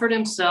he offered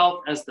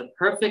himself as the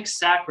perfect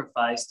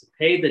sacrifice to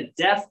pay the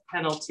death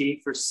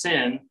penalty for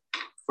sin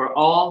for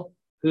all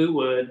who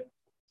would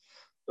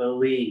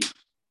believe.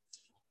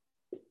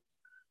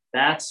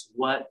 That's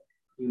what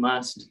you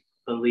must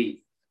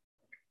believe.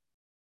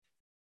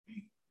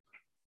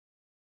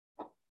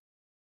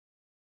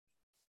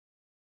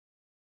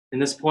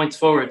 And this points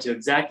forward to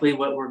exactly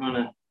what we're going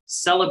to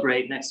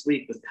celebrate next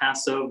week with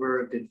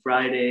Passover, Good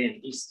Friday,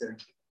 and Easter.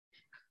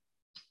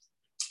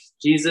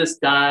 Jesus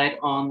died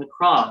on the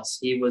cross.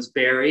 He was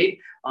buried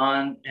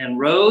and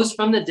rose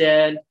from the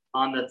dead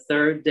on the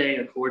third day,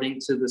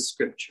 according to the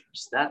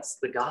scriptures. That's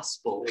the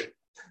gospel.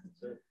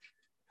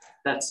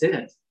 That's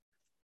it.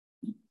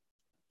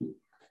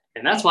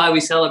 And that's why we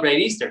celebrate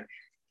Easter.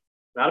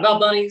 Not about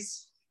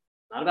bunnies,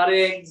 not about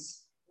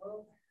eggs,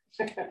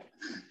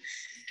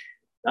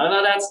 not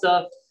about that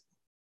stuff.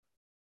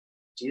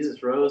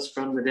 Jesus rose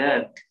from the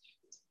dead.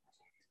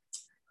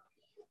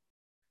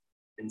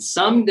 And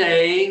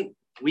someday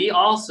we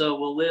also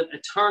will live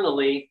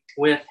eternally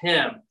with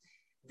him.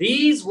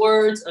 These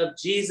words of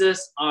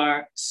Jesus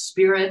are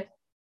spirit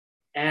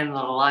and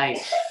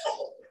life.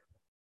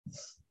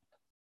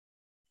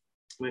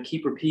 I'm going to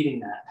keep repeating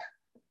that.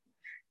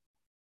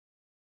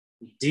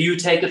 Do you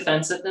take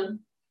offense at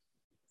them?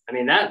 I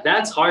mean,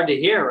 that's hard to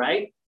hear,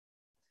 right?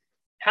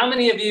 How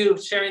many of you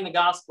sharing the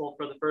gospel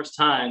for the first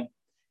time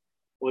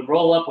would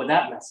roll up with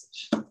that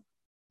message?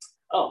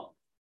 Oh,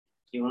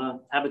 you want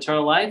to have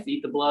eternal life?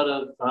 Eat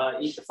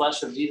the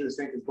flesh of Jesus,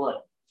 drink his blood.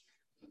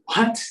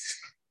 What?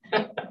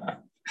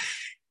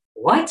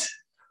 What?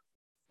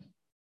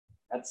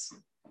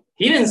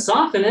 He didn't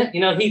soften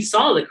it. He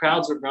saw the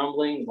crowds were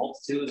grumbling, the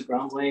multitude was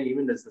grumbling,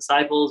 even his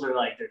disciples are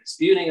they're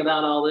disputing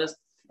about all this.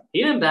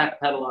 He didn't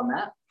backpedal on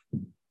that.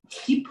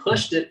 He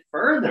pushed it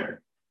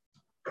further.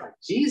 Like,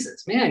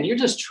 Jesus, man, you're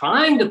just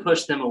trying to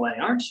push them away,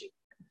 aren't you?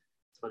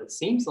 That's what it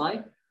seems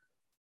like.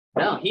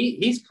 No,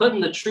 he's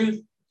putting the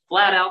truth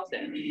flat out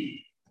there.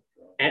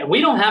 And we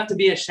don't have to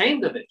be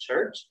ashamed of it,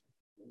 church.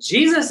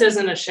 Jesus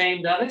isn't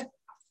ashamed of it.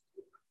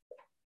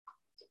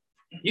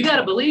 You got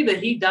to believe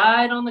that he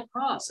died on the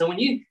cross. So when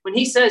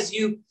he says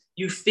you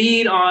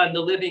feed on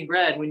the living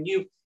bread, when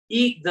you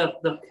eat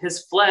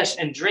his flesh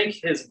and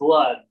drink his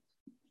blood,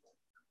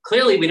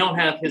 clearly we don't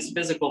have his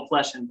physical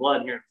flesh and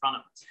blood here in front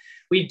of us.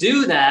 We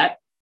do that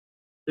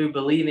through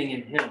believing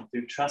in him,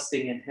 through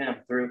trusting in him,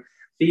 through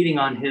feeding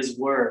on his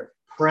word,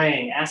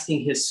 praying,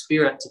 asking his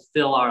spirit to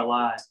fill our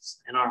lives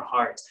and our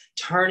hearts,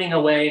 turning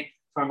away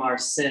from our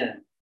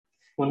sin.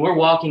 When we're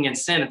walking in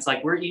sin, it's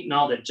like we're eating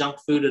all the junk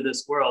food of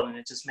this world and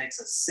it just makes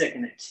us sick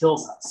and it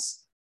kills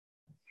us.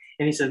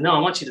 And he says, no, I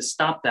want you to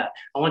stop that.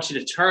 I want you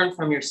to turn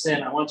from your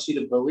sin. I want you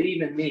to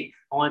believe in me.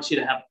 I want you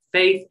to have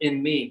faith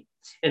in me.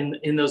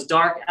 In those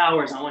dark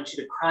hours, I want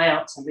you to cry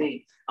out to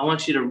me. I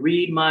want you to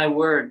read my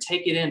word,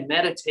 take it in,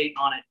 meditate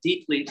on it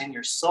deeply in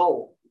your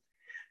soul.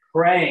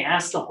 Pray,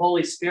 ask the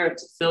Holy Spirit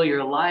to fill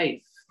your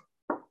life,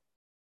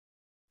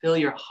 fill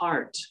your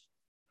heart.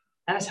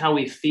 That is how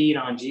we feed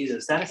on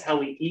Jesus. That is how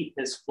we eat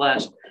his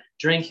flesh,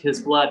 drink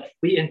his blood.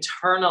 We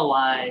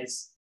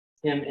internalize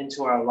him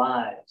into our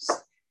lives.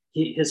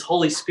 His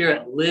Holy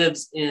Spirit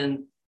lives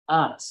in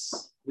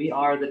us. We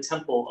are the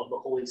temple of the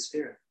Holy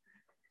Spirit.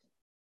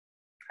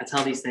 That's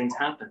how these things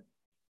happen.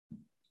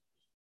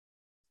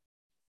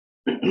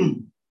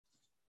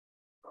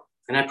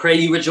 And I pray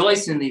you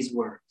rejoice in these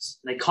words.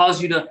 They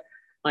cause you to,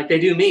 like they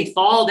do me,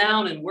 fall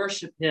down and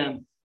worship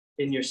him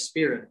in your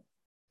spirit.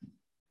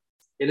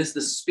 It is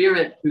the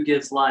spirit who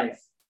gives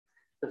life.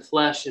 The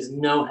flesh is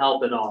no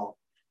help at all.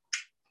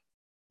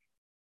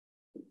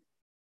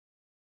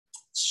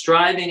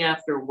 Striving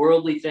after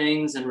worldly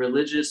things and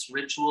religious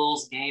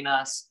rituals gain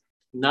us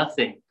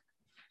nothing.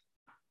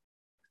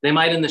 They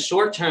might, in the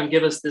short term,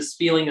 give us this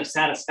feeling of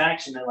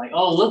satisfaction. They're like,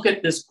 oh, look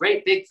at this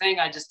great big thing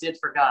I just did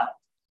for God.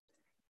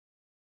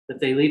 But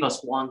they leave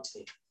us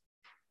wanting.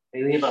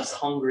 They leave us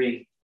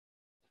hungry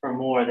for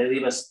more. They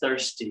leave us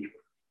thirsty.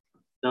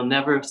 They'll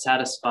never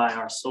satisfy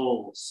our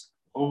souls.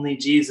 Only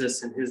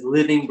Jesus and his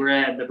living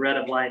bread, the bread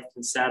of life,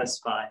 can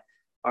satisfy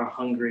our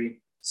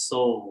hungry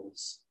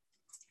souls.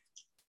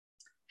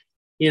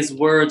 His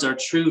words are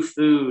true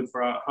food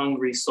for our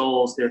hungry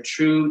souls. They're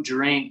true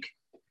drink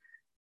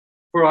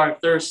for our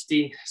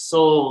thirsty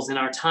souls. In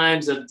our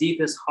times of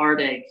deepest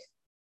heartache,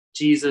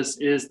 Jesus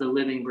is the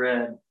living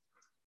bread.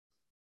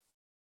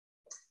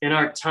 In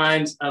our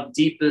times of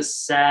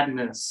deepest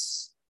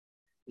sadness,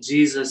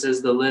 Jesus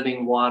is the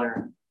living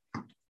water.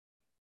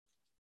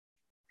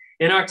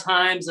 In our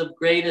times of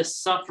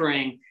greatest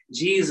suffering,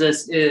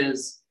 Jesus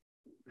is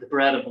the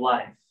bread of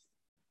life.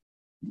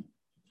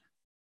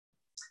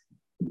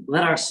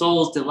 Let our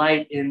souls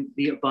delight in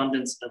the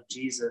abundance of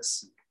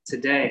Jesus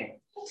today.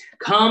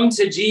 Come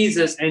to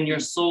Jesus and your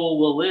soul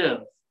will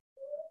live.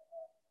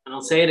 And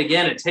I'll say it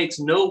again, it takes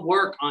no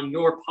work on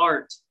your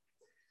part.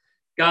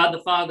 God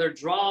the Father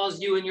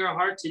draws you in your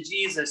heart to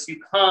Jesus.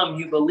 You come,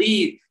 you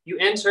believe, you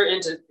enter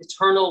into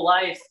eternal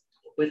life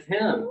with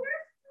him.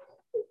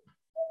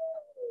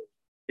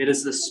 It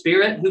is the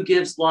Spirit who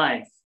gives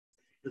life.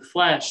 The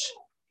flesh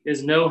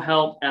is no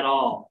help at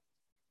all.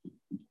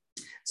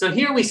 So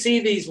here we see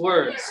these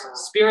words,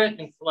 spirit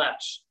and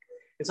flesh.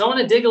 And so I want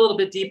to dig a little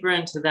bit deeper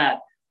into that.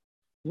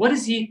 What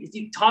is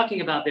he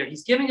talking about there?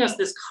 He's giving us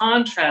this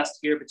contrast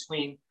here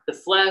between the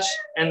flesh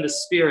and the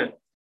spirit.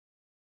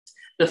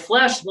 The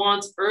flesh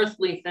wants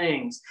earthly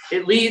things.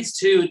 It leads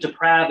to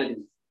depravity,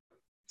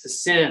 to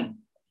sin.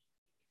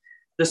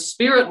 The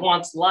spirit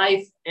wants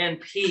life and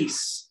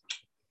peace.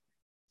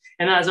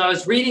 And as I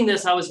was reading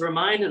this, I was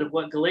reminded of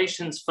what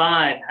Galatians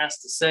 5 has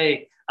to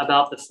say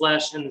about the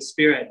flesh and the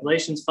spirit.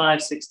 Galatians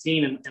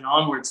 5:16 and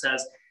onward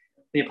says,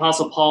 the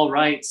Apostle Paul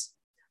writes,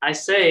 I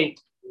say,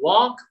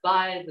 walk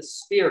by the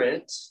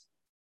Spirit,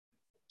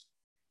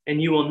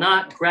 and you will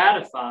not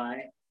gratify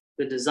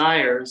the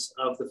desires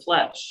of the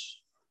flesh.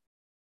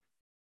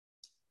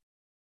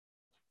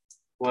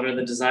 What are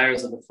the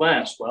desires of the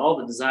flesh? Well,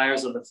 the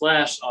desires of the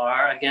flesh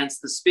are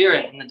against the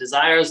Spirit, and the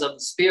desires of the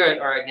Spirit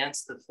are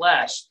against the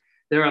flesh.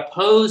 They're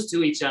opposed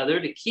to each other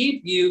to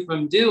keep you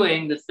from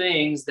doing the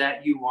things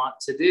that you want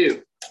to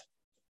do.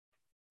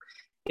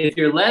 If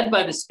you're led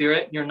by the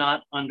Spirit, you're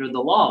not under the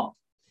law.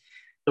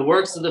 The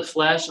works of the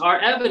flesh are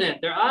evident.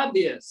 They're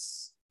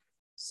obvious.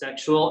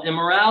 Sexual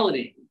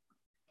immorality,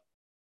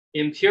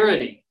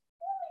 impurity,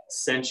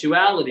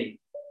 sensuality,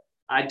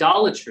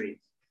 idolatry,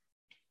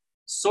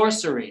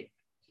 sorcery,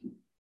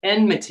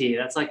 enmity.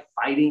 That's like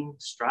fighting.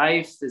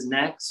 Strife is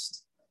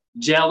next.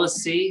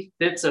 Jealousy,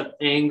 fits of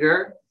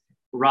anger,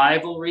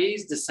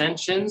 rivalries,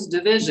 dissensions,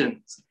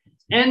 divisions,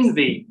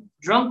 envy,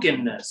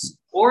 drunkenness,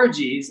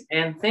 orgies,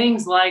 and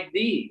things like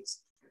these.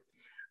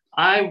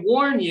 I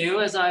warn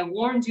you, as I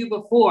warned you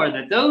before,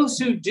 that those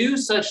who do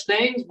such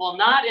things will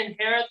not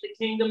inherit the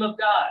kingdom of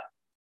God.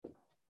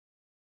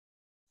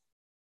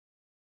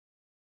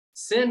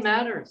 Sin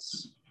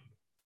matters,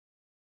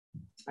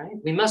 right?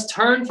 We must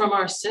turn from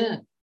our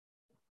sin.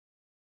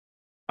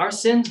 Our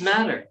sins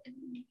matter.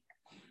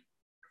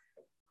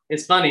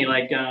 It's funny,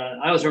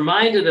 I was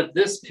reminded of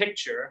this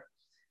picture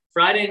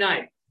Friday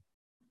night.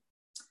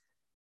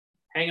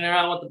 Hanging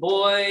around with the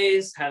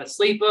boys, had a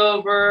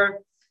sleepover,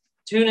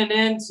 tuning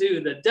in to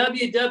the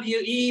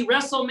WWE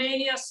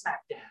WrestleMania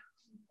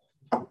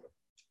SmackDown.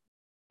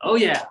 Oh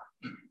yeah,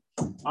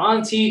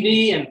 on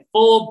TV in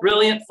full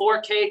brilliant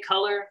 4K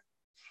color.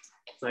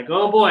 It's like,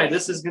 oh boy,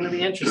 this is going to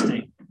be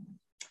interesting.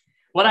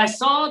 What I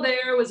saw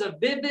there was a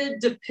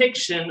vivid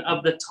depiction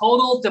of the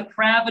total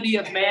depravity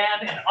of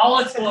man in all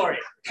its glory.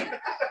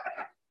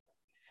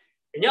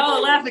 And y'all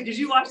are laughing because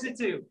you watched it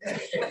too.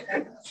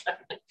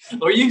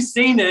 Or you've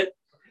seen it.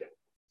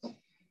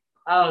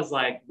 I was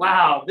like,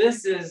 wow,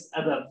 this is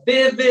the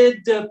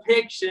vivid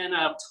depiction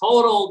of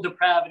total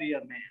depravity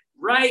of man.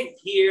 Right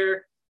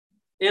here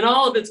in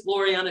all of its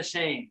glory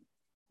unashamed.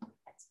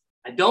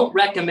 I don't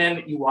recommend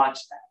that you watch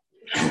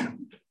that.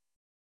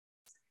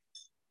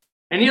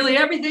 And nearly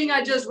everything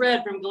I just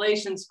read from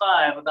Galatians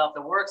 5 about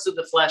the works of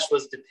the flesh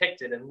was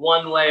depicted in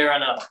one way or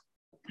another.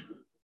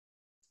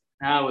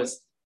 I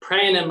was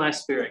praying in my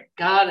spirit,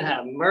 God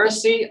have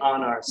mercy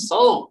on our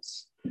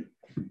souls.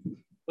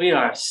 We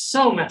are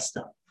so messed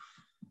up.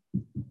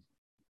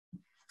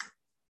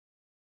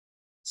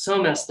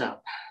 So messed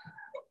up.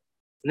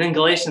 And then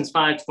Galatians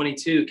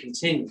 5:22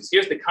 continues.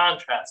 Here's the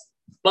contrast.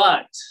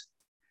 But,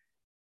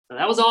 so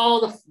that was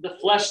all the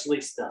fleshly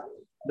stuff.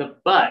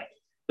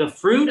 The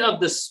fruit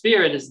of the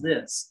Spirit is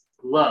this: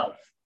 love,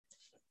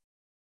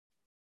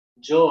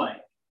 joy,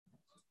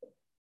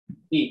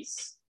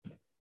 peace,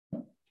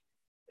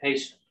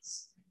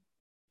 patience,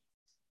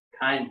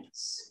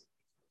 kindness,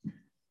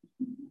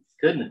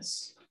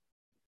 goodness,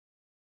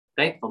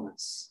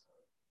 faithfulness,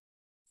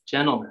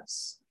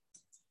 gentleness,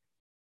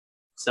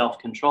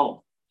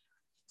 self-control.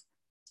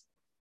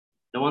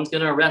 No one's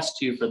going to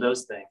arrest you for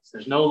those things.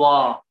 There's no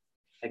law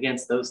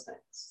against those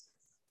things.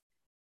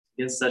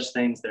 Against such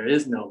things, there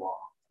is no law.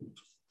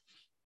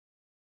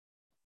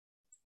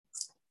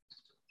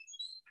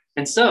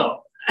 And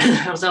so,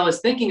 as I was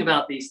thinking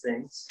about these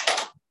things,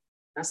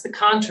 that's the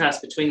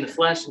contrast between the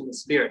flesh and the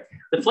spirit.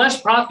 The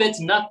flesh profits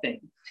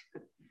nothing.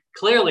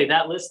 Clearly,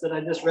 that list that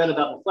I just read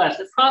about the flesh,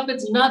 it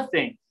profits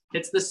nothing.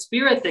 It's the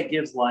spirit that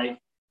gives life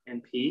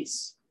and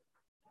peace.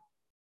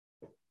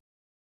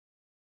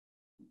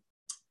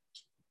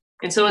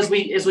 And so as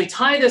we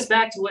tie this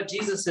back to what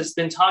Jesus has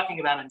been talking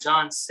about in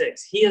John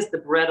 6, he is the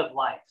bread of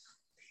life.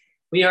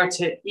 We are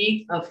to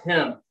eat of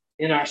him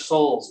in our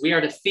souls. We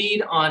are to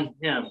feed on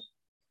him.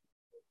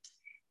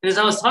 And as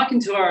I was talking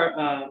to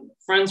our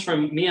friends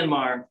from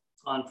Myanmar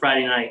on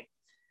Friday night,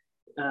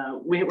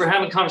 we were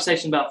having a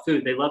conversation about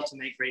food. They love to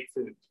make great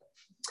food.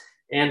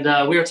 And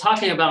we were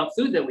talking about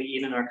food that we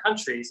eat in our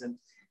countries. And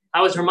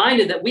I was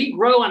reminded that we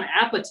grow an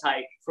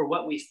appetite for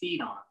what we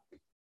feed on.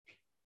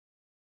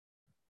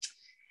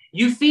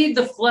 You feed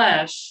the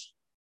flesh,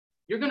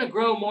 you're going to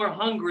grow more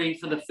hungry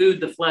for the food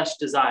the flesh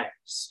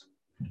desires.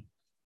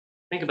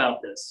 Think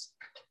about this.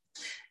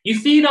 You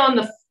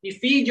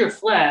feed your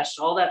flesh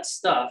all that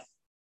stuff,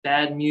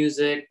 bad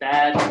music,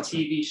 bad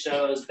TV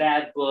shows,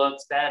 bad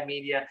books, bad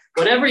media.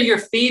 Whatever you're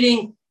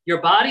feeding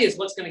your body is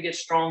what's going to get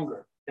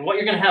stronger and what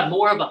you're going to have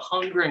more of a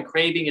hunger and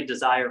craving and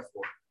desire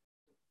for.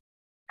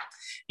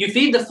 You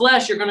feed the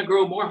flesh, you're going to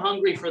grow more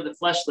hungry for the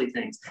fleshly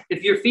things.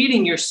 If you're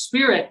feeding your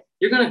spirit,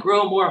 you're going to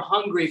grow more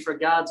hungry for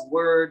God's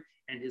word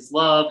and his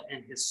love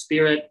and his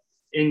spirit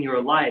in your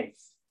life.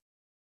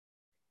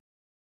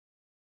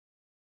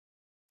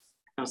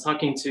 I was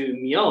talking to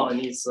Mio, and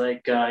he's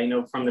like,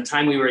 from the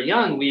time we were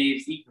young,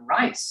 we've eaten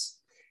rice.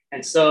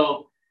 And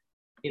so,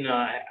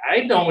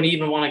 I don't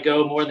even want to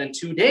go more than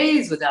 2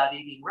 days without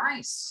eating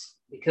rice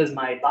because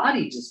my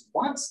body just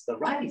wants the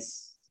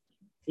rice.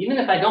 Even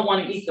if I don't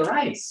want to eat the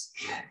rice,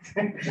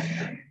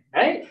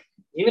 right?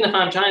 Even if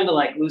I'm trying to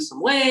lose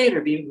some weight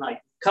or be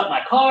cut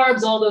my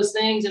carbs, all those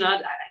things,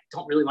 I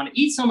don't really want to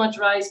eat so much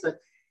rice, but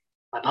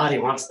my body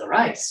wants the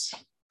rice.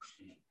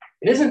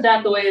 And isn't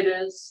that the way it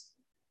is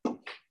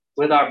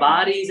with our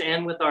bodies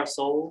and with our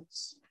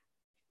souls?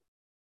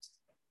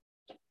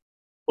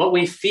 What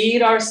we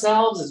feed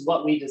ourselves is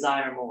what we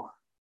desire more.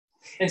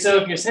 And so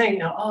if you're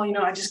saying,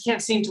 I just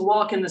can't seem to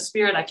walk in the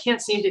Spirit. I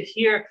can't seem to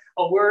hear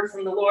a word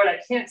from the Lord. I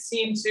can't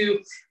seem to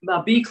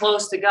be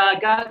close to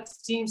God. God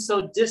seems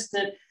so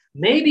distant.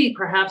 Maybe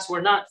perhaps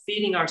we're not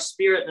feeding our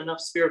spirit enough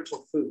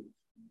spiritual food.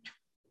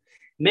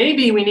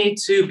 Maybe we need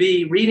to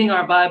be reading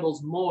our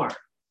Bibles more.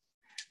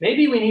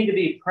 Maybe we need to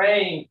be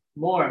praying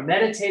more,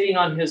 meditating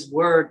on his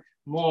word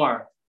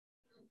more,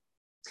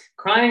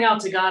 crying out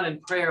to God in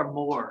prayer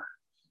more.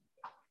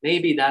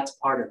 Maybe that's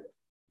part of it.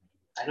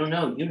 I don't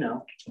know. You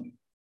know.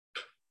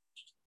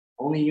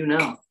 Only you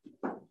know.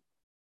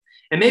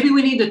 And maybe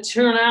we need to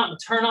turn out and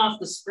turn off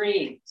the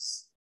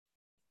screens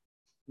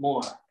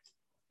more.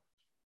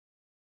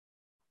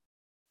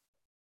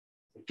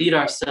 Feed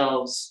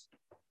ourselves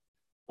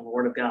on the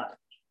Word of God.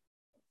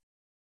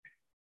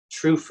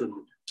 True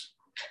food.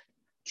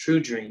 True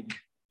drink.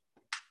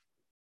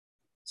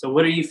 So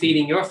what are you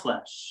feeding your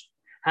flesh?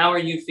 How are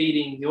you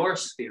feeding your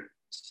spirit?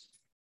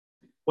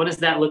 What does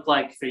that look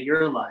like for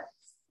your life?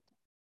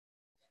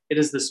 It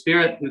is the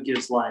Spirit who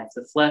gives life.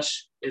 The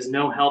flesh is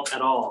no help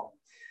at all.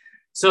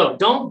 So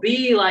don't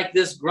be like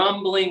this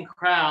grumbling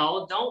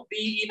crowd. Don't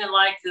be even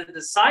like the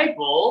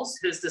disciples,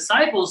 his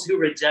disciples who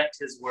reject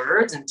his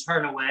words and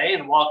turn away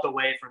and walk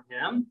away from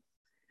him.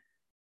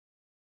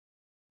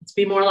 Let's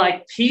be more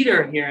like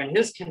Peter here in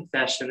his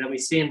confession that we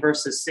see in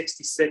verses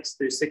 66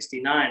 through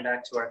 69,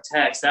 back to our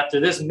text. After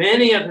this,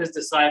 many of his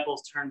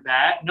disciples turned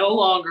back, no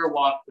longer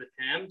walked with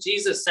him.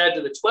 Jesus said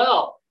to the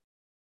 12,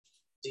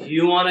 "Do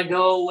you want to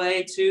go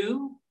away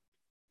too?"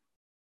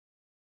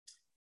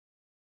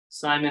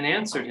 Simon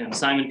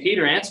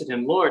Peter answered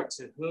him, "Lord,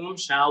 to whom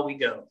shall we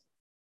go?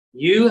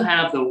 You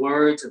have the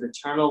words of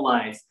eternal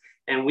life,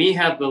 and we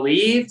have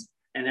believed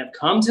and have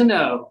come to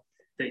know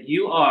that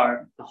you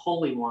are the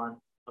Holy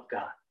One of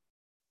God."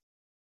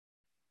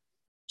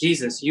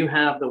 Jesus, you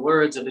have the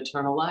words of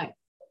eternal life.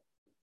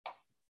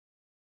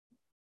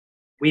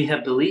 We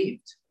have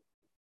believed.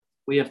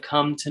 We have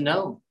come to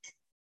know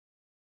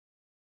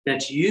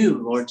that you,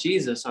 Lord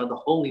Jesus, are the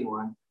Holy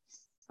One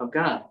of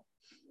God.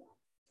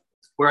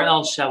 Where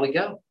else shall we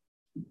go?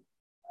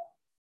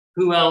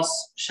 Who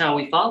else shall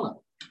we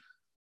follow?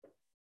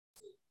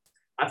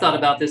 I've thought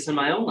about this in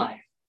my own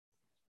life.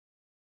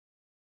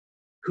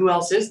 Who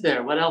else is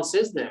there? What else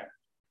is there?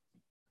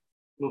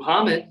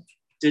 Muhammad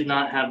did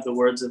not have the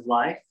words of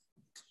life.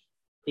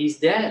 He's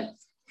dead.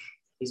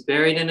 He's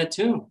buried in a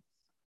tomb.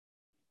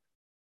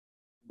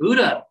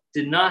 Buddha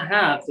did not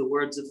have the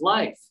words of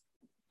life.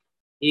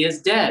 He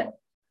is dead.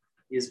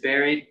 He is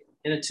buried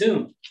in a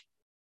tomb.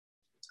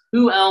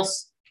 Who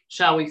else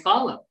shall we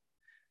follow?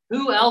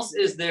 Who else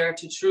is there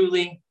to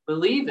truly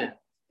believe in?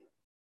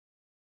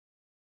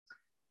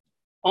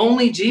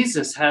 Only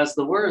Jesus has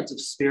the words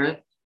of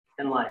spirit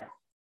and life.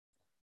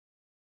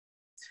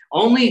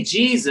 Only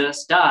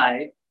Jesus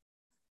died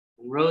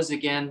and rose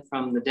again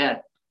from the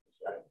dead.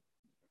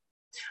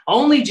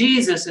 Only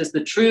Jesus is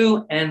the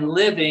true and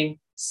living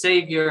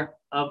Savior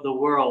of the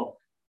world.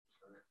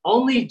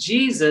 Only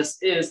Jesus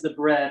is the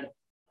bread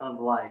of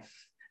life.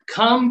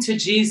 Come to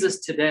Jesus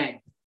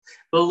today.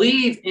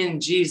 Believe in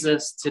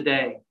Jesus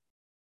today.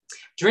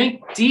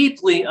 Drink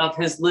deeply of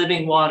his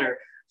living water.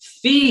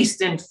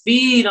 Feast and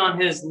feed on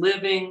his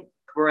living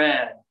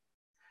bread.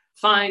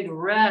 Find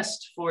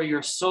rest for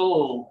your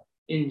soul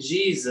in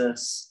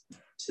Jesus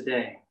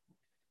today.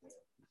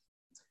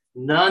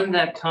 None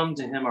that come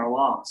to him are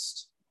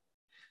lost.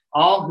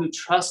 All who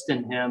trust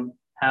in him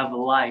have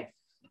life,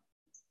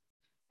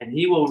 and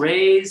he will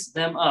raise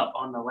them up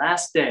on the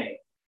last day,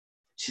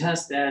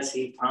 just as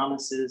he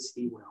promises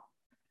he will.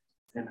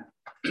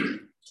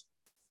 Amen.